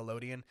that on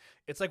Nickelodeon.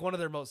 It's like one of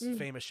their most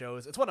famous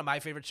shows. It's one of my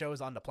favorite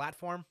shows on the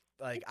platform.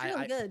 Like it's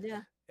really good,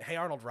 yeah. Hey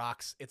Arnold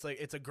rocks. It's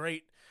a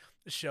great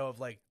show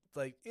of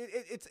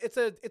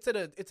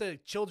it's a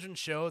children's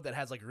show that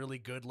has like really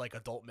good like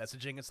adult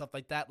messaging and stuff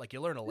like that. Like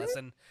you learn a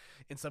lesson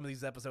in some of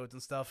these episodes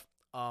and stuff.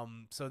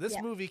 So this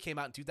movie came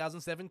out in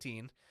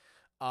 2017.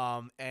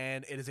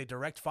 And it is a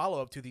direct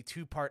follow-up to the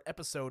 2-part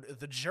episode,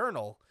 The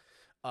Journal.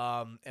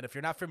 And if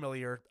you're not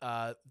familiar,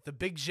 the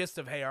big gist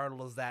of Hey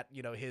Arnold is that,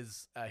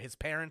 his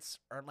parents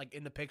aren't like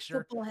in the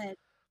picture. Football head.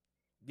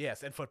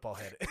 Yes, and football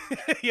head.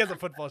 He has a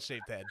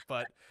football-shaped head.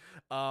 But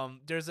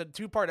there's a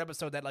 2-part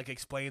episode that like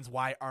explains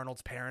why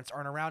Arnold's parents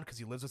aren't around, because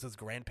he lives with his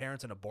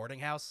grandparents in a boarding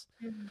house.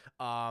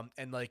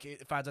 And like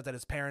it finds out that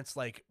his parents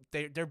like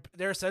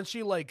they're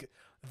essentially like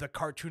the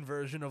cartoon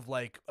version of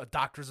like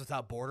Doctors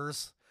Without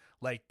Borders.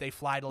 Like they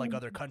fly to like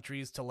other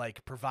countries to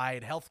like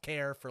provide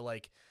healthcare for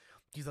like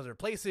these other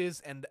places,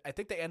 and I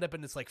think they end up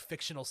in this like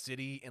fictional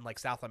city in like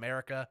South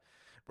America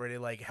where they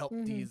like help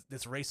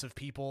this race of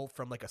people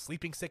from like a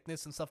sleeping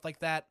sickness and stuff like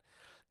that,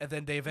 and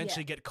then they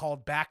eventually get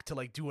called back to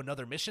like do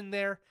another mission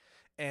there,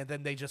 and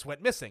then they just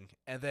went missing,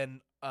 and then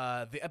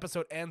the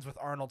episode ends with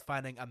Arnold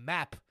finding a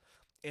map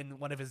in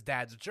one of his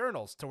dad's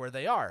journals to where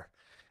they are.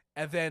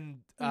 And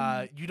then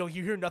you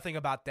hear nothing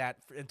about that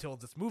until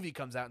this movie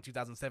comes out in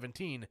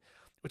 2017,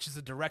 which is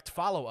a direct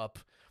follow-up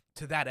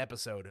to that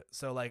episode.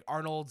 So like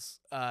Arnold's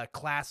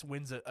class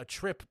wins a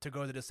trip to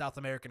go to the South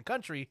American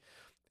country,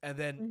 and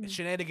then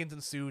shenanigans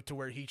ensue to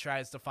where he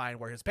tries to find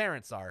where his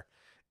parents are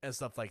and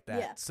stuff like that.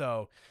 Yeah.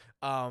 So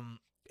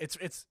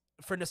it's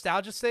for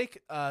nostalgia's sake.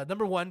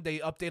 Number one, they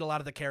update a lot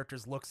of the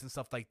characters' looks and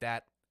stuff like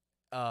that.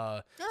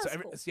 So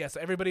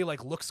everybody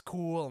like looks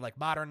cool and like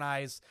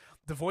modernized.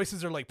 The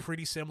voices are like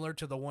pretty similar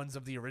to the ones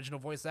of the original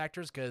voice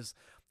actors, because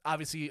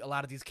obviously a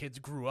lot of these kids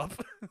grew up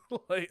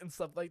like, and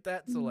stuff like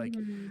that. So like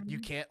you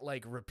can't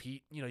like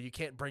repeat, you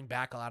can't bring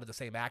back a lot of the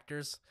same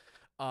actors.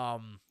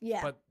 But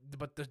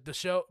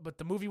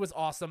the movie was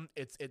awesome.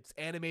 It's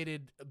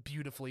animated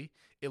beautifully.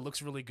 It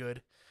looks really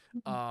good.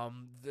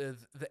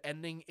 The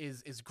ending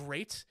is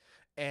great,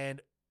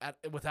 and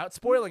without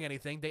spoiling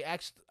anything, they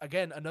actually,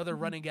 again, another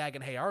running gag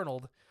in Hey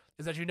Arnold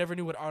is that you never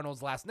knew what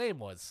Arnold's last name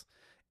was.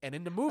 And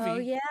Oh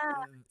yeah.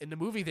 in the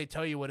movie, they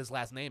tell you what his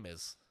last name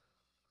is.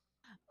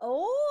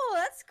 Oh,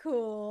 that's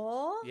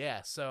cool.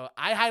 Yeah, so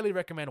I highly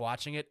recommend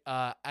watching it.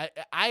 I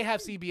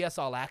have CBS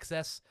All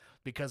Access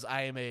because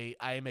I am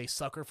a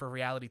sucker for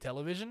reality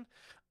television.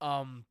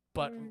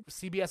 But Mm.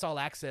 CBS All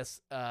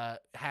Access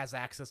has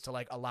access to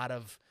like a lot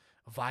of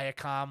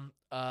Viacom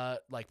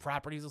like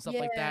properties and stuff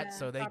like that. Yeah,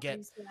 So they get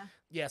properties,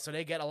 yeah. so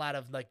they get a lot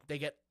of like they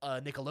get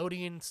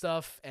Nickelodeon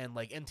stuff and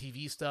like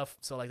MTV stuff.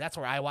 So like that's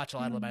where I watch a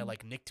lot of my Mhm.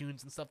 like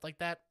Nicktoons and stuff like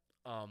that.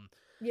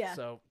 Yeah.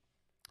 So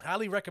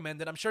highly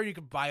recommend it. I'm sure you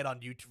can buy it on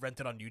YouTube, rent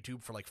it on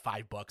YouTube for like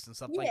 $5 and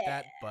stuff like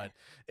Yeah. that. But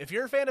if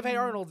you're a fan of Hey Mhm.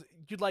 Arnold,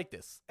 you'd like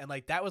this. And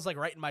like that was like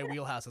right in my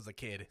wheelhouse as a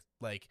kid.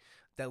 Like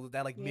that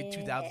like mid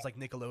 2000s like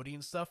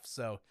Nickelodeon stuff.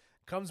 So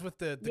comes with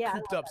the Yeah, I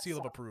cooped love up that seal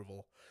of stuff.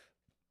 approval.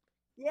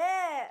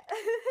 Yeah.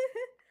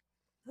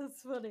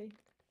 That's funny.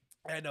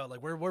 I know,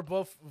 like we're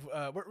both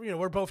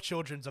we're both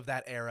childrens of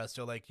that era.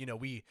 So like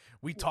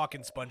we talk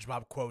in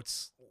SpongeBob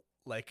quotes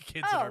like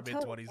kids in Oh, our mid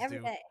totally. 20s Every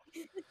do. day.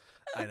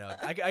 I know.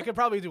 I could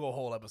probably do a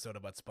whole episode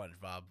about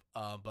SpongeBob.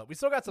 But we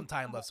still got some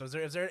time left. So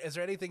is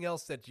there anything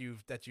else that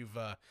you've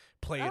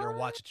played or Um,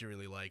 watched that you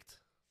really liked?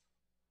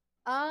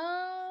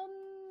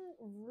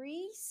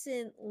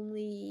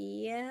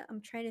 Recently,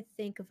 I'm trying to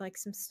think of like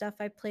some stuff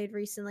I played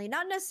recently.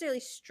 Not necessarily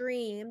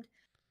streamed,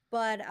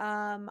 but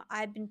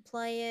I've been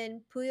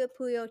playing Puyo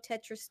Puyo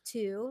Tetris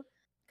 2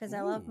 because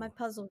I love my Ooh.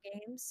 puzzle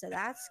games, so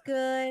that's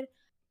good.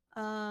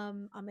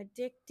 I'm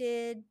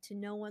addicted to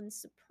No One's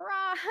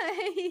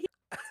Surprise.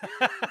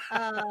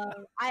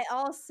 I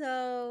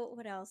also,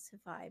 what else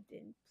have I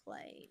been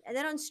playing? And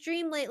then on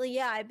stream lately,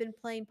 yeah, I've been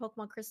playing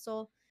Pokemon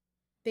Crystal.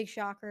 Big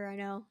shocker, I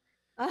know.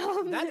 That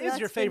is your That's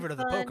been favorite of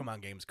the fun.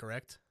 Pokemon games,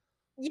 correct?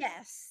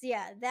 Yes,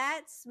 yeah,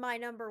 that's my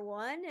number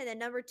one, and then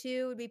number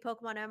two would be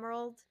Pokemon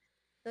Emerald.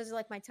 Those are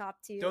like my top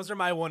two. Those are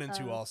my 1 and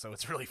 2 Uh, also.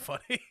 It's really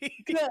funny.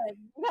 Good,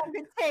 you got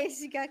good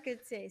taste. You got good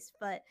taste,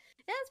 but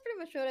yeah, that's pretty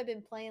much what I've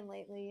been playing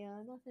lately.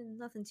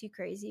 Nothing too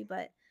crazy,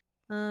 but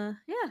yeah,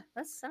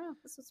 that's I don't know,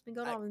 that's what's been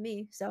going on with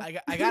me. So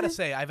I gotta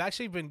say, I've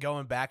actually been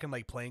going back and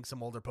like playing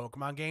some older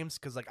Pokemon games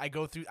because like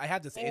I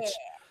have this itch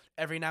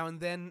every now and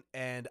then,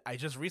 and I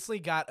just recently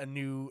got a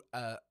new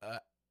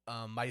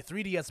my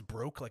 3DS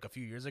broke like a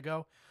few years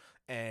ago,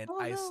 and Oh,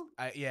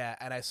 no.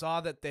 and I saw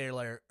that they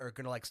are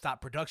gonna like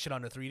stop production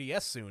on the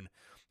 3DS soon,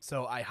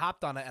 so I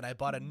hopped on it and I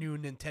bought a new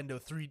Nintendo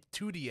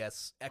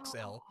 2DS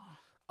XL.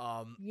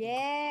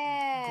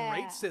 Yeah.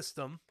 Great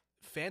system,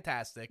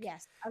 fantastic.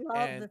 Yes, I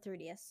love And the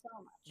 3DS so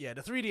much. yeah,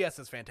 the 3DS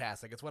is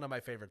fantastic. It's one of my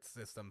favorite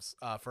systems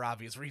for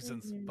obvious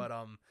reasons. Mhm. But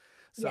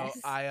so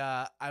Yes.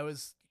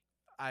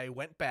 I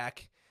went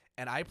back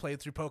and I played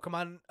through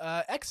Pokemon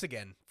X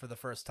again for the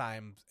first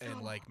time in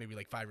like maybe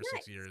like 5 or 6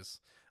 Nice. years.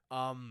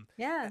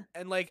 Yeah.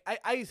 And like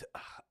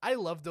I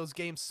love those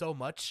games so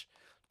much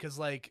because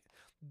like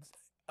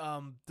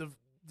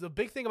the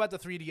big thing about the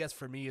 3DS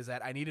for me is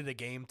that I needed a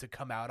game to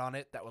come out on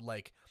it that would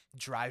like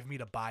drive me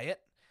to buy it.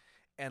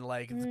 And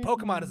like the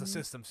Pokemon is a Mhm.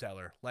 system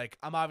seller. Like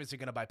I'm obviously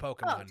gonna buy Oh,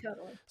 Pokemon.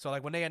 totally. So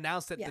like when they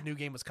announced that Yeah. the new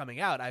game was coming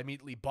out, I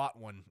immediately bought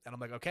one, and I'm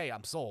like, okay,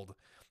 I'm sold.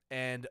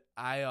 And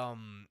I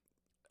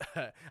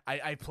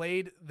I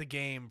played the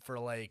game for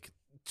like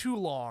too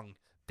long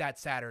that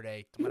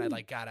Saturday when I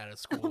like got out of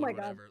school Oh or my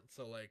God. whatever.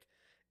 So like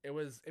it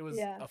was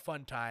Yeah. a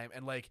fun time,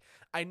 and like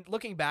I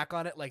looking back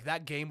on it, like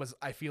that game was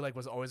I feel like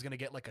was always gonna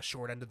get like a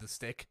short end of the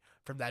stick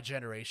from that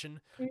generation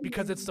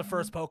because it's the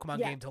first Pokemon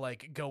Yeah. game to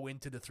like go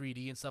into the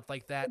 3D and stuff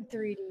like that. In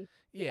 3D.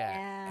 Yeah.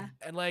 Yeah.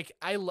 And like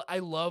I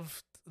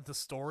love the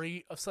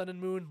story of Sun and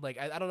Moon. Like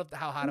I don't know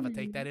how hot of a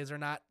take that is or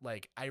not.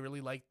 Like I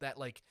really like that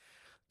like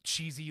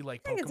cheesy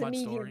like I think it's a Pokemon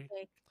medium story.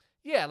 take.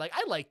 Yeah, like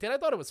I liked it. I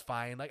thought it was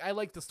fine. Like I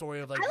liked the story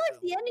of like I like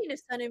the ending of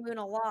Sun and Moon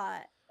a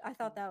lot. I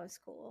thought that was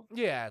cool.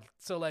 yeah.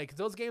 So like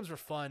those games were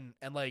fun,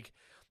 and like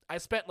I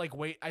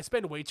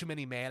spend way too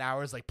many man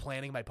hours like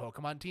planning my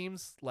Pokemon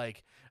teams.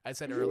 Like I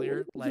said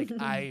earlier, like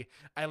I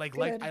like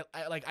Good.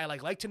 I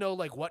like to know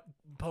like what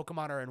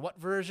Pokemon are in what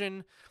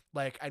version.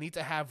 Like I need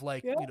to have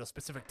like Yeah.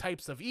 specific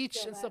types of each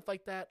Feel and that. stuff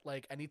like that.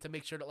 Like I need to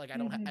make sure that like I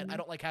Mhm.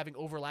 don't like having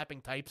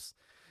overlapping types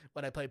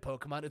when I play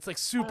Pokemon. It's like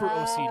super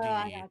I OCD.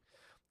 got-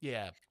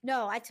 Yeah.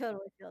 No, I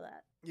totally feel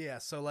that. Yeah,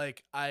 so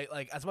like I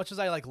like as much as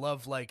I like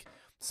love like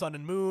Sun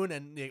and Moon,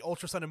 and the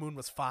Ultra Sun and Moon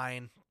was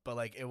fine, but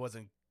like it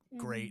wasn't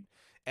great.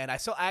 And I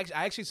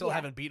actually still Yeah.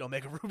 haven't beat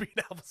Omega Ruby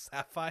and Alpha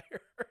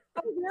Sapphire.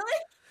 Oh, really?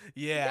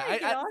 Yeah, You gotta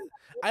get on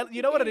that. I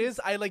you know what it is?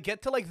 I like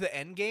get to like the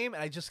end game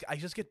and I just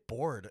get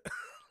bored.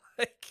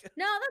 like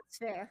No, that's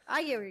fair.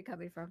 I get where you're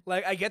coming from.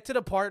 like I get to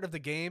the part of the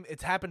game,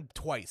 it's happened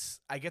twice.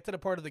 I get to the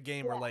part of the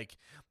game where Yeah. like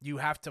you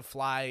have to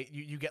fly,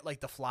 you get like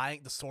the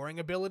soaring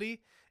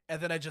ability,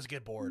 and then I just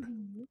get bored.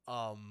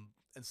 Mhm.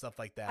 And stuff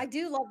like that. I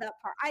do love that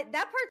part.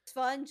 That part's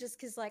fun just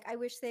because like I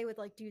wish they would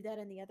like do that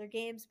in the other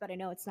games, but I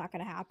know it's not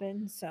gonna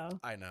happen. So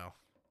I know.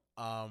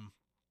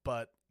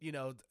 But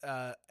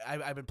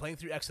I've been playing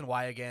through X and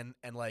Y again,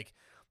 and like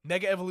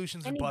Mega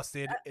Evolutions are And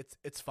busted.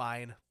 It's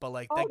fine, but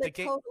like oh, the they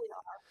game, totally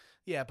are.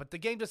 yeah, but the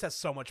game just has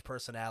so much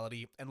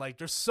personality, and like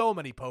there's so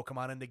many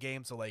Pokemon in the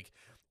game, so like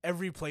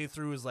every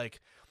playthrough is like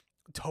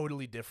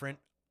totally different.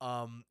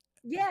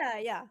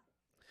 Yeah.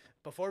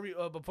 Before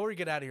we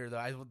get out of here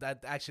though,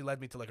 that actually led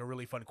me to like a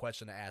really fun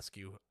question to ask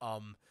you.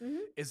 Hmm.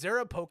 Is there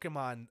a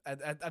Pokemon?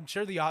 I'm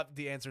sure the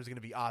answer is going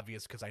to be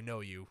obvious because I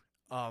know you.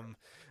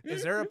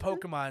 Is there a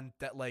Pokemon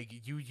that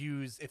like you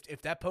use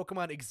if that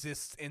Pokemon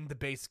exists in the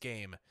base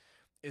game?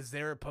 Is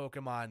there a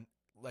Pokemon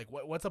like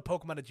what's a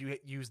Pokemon that you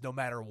use no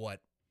matter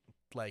what?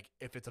 Like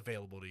if it's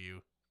available to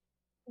you.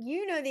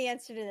 You know the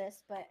answer to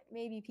this, but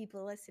maybe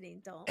people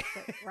listening don't.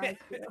 But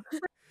Raichu.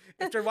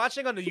 If they're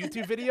watching on the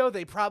YouTube video,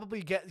 they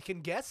probably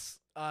can guess.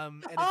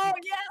 And if Oh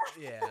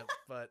yeah,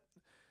 but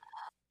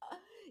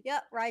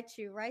yep,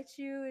 Raichu.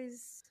 Raichu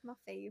is my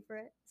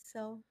favorite.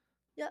 So,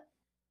 yep.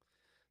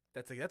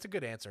 that's a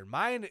good answer.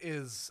 Mine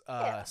is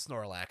Yeah.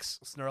 Snorlax.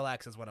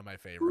 Snorlax is one of my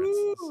favorites.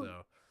 Ooh.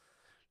 So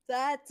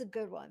That's a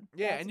good one.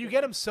 yeah, That's and a you good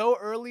get one. him so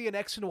early in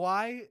X and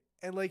Y,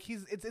 and like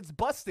it's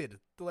busted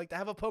to like to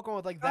have a Pokemon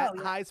with like that Oh,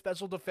 yeah. high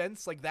special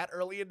defense like that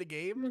early in the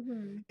game.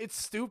 Mhm. It's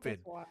stupid,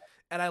 That's wild.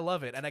 and I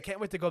love it, and I can't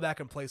wait to go back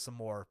and play some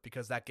more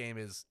because that game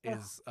is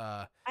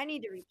I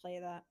need to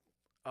replay that.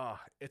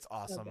 it's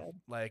awesome.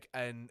 good. Like,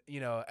 and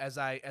you know, as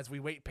we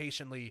wait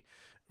patiently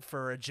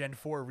for a Gen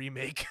 4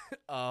 remake,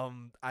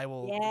 I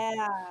will.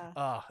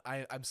 Yeah.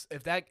 I'm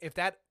if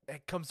that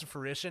comes to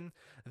fruition,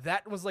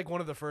 that was like one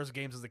of the first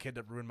games as a kid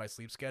that ruined my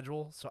sleep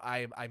schedule. So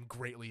I'm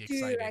greatly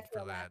excited Dude, I for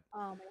feel that.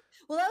 Oh, man.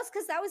 Well, that was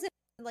because that was in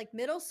like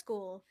middle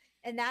school,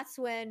 and that's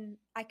when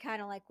I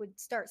kind of like would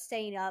start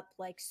staying up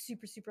like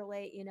super super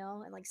late, you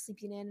know, and like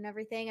sleeping in and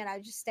everything, and I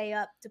would just stay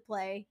up to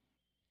play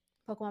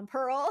Pokemon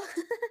Pearl.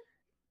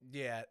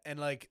 Yeah, and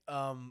like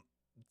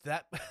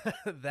that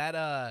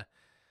that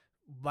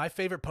my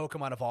favorite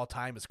Pokemon of all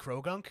time is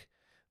Krogunk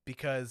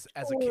because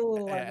as a kid,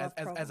 Ooh, I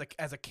love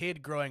as a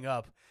kid growing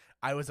up,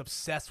 I was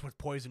obsessed with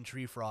poison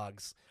tree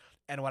frogs.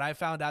 And when I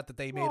found out that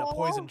they made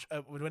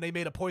when they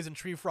made a poison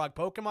tree frog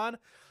Pokemon,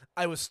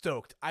 I was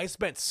stoked. I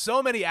spent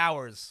so many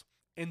hours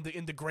in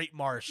the Great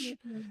Marsh,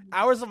 Mhm.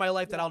 hours of my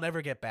life that Yeah. I'll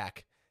never get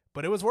back,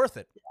 but it was worth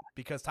it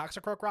because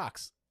Toxicroak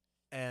rocks.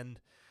 And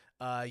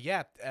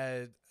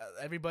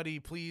everybody,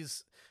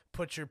 please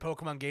put your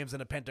Pokemon games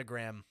in a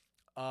pentagram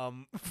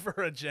for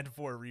a Gen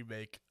 4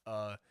 remake.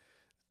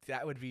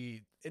 That would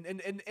be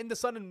in the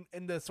Sun and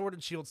in the Sword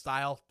and Shield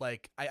style.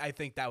 Like I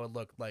think that would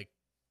look like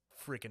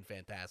freaking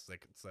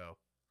fantastic. So,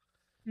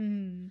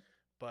 Mhm.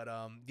 but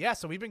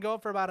so we've been going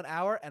for about an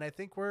hour, and I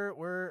think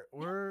we're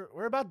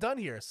about done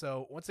here.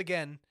 So once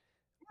again,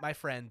 my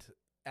friend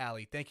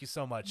Allie, thank you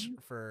so much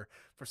for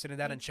sitting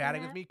down and Thanks for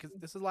chatting with me because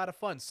this is a lot of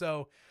fun.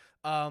 So,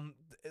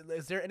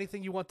 is there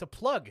anything you want to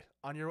plug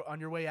on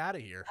your way out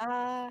of here?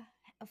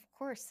 Of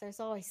course, there's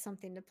always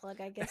something to plug,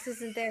 I guess,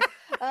 isn't there?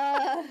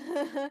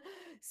 uh,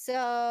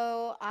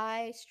 so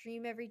I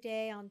stream every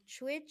day on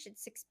Twitch at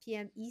 6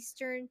 p.m.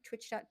 Eastern,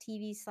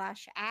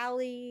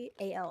 twitch.tv/Ally,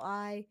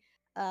 ALI.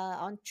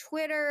 On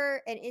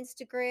Twitter and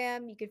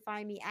Instagram, you can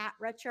find me at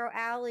Retro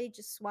Ally.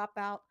 Just swap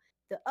out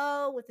the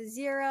O with a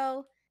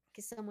 0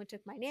 because someone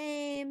took my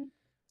name.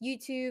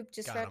 YouTube,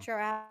 just Got 'em. Retro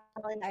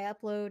Ally. I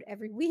upload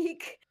every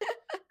week.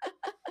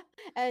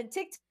 And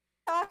TikTok,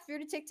 if you're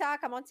to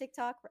TikTok, I'm on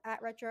TikTok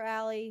at Retro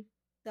Alley.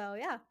 So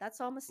yeah, that's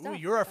all my stuff. Ooh,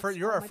 you're our That's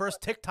you're all our my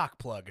first plug. TikTok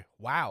plug.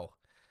 Wow.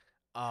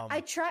 I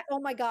tried. Oh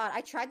my god,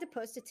 I tried to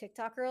post a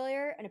TikTok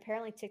earlier, and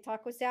apparently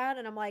TikTok was down.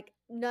 And I'm like,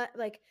 not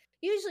like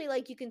usually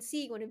like you can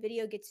see when a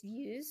video gets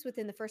views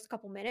within the first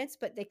couple minutes,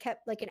 but they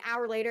kept like an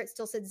hour later, it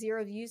still said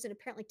 0 views, and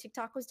apparently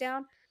TikTok was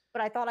down.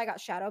 But I thought I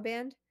got shadow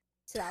banned,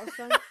 so that was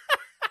fun.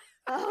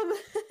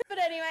 But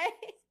anyway.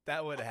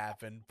 That would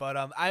happen, but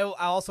I'll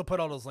also put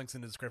all those links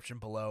in the description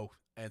below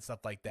and stuff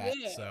like that.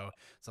 Yeah. So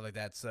stuff like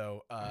that.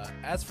 So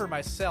as for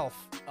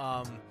myself,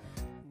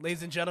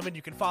 ladies and gentlemen,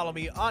 you can follow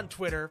me on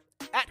Twitter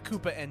at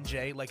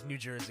KoopaNJ, like New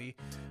Jersey.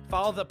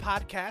 Follow the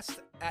podcast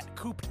at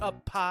Cooped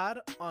Up Pod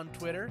on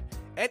Twitter,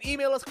 and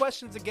email us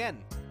questions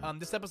again.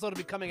 This episode will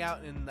be coming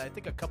out in I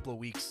think a couple of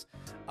weeks.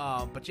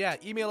 But yeah,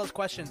 email us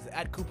questions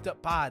at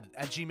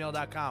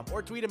coopeduppod@gmail.com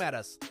or tweet them at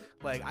us.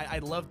 Like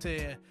I'd love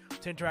to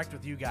interact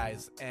with you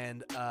guys.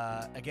 And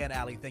again,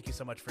 Allie, thank you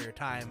so much for your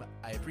time.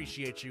 I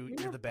appreciate you.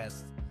 You're the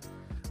best.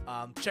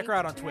 Check her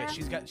out on Twitch.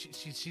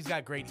 She's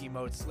got great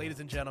emotes. Ladies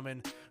and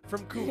gentlemen,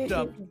 from Cooped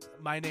Up,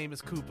 my name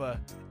is Koopa,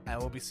 and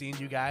we'll be seeing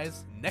you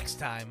guys next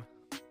time.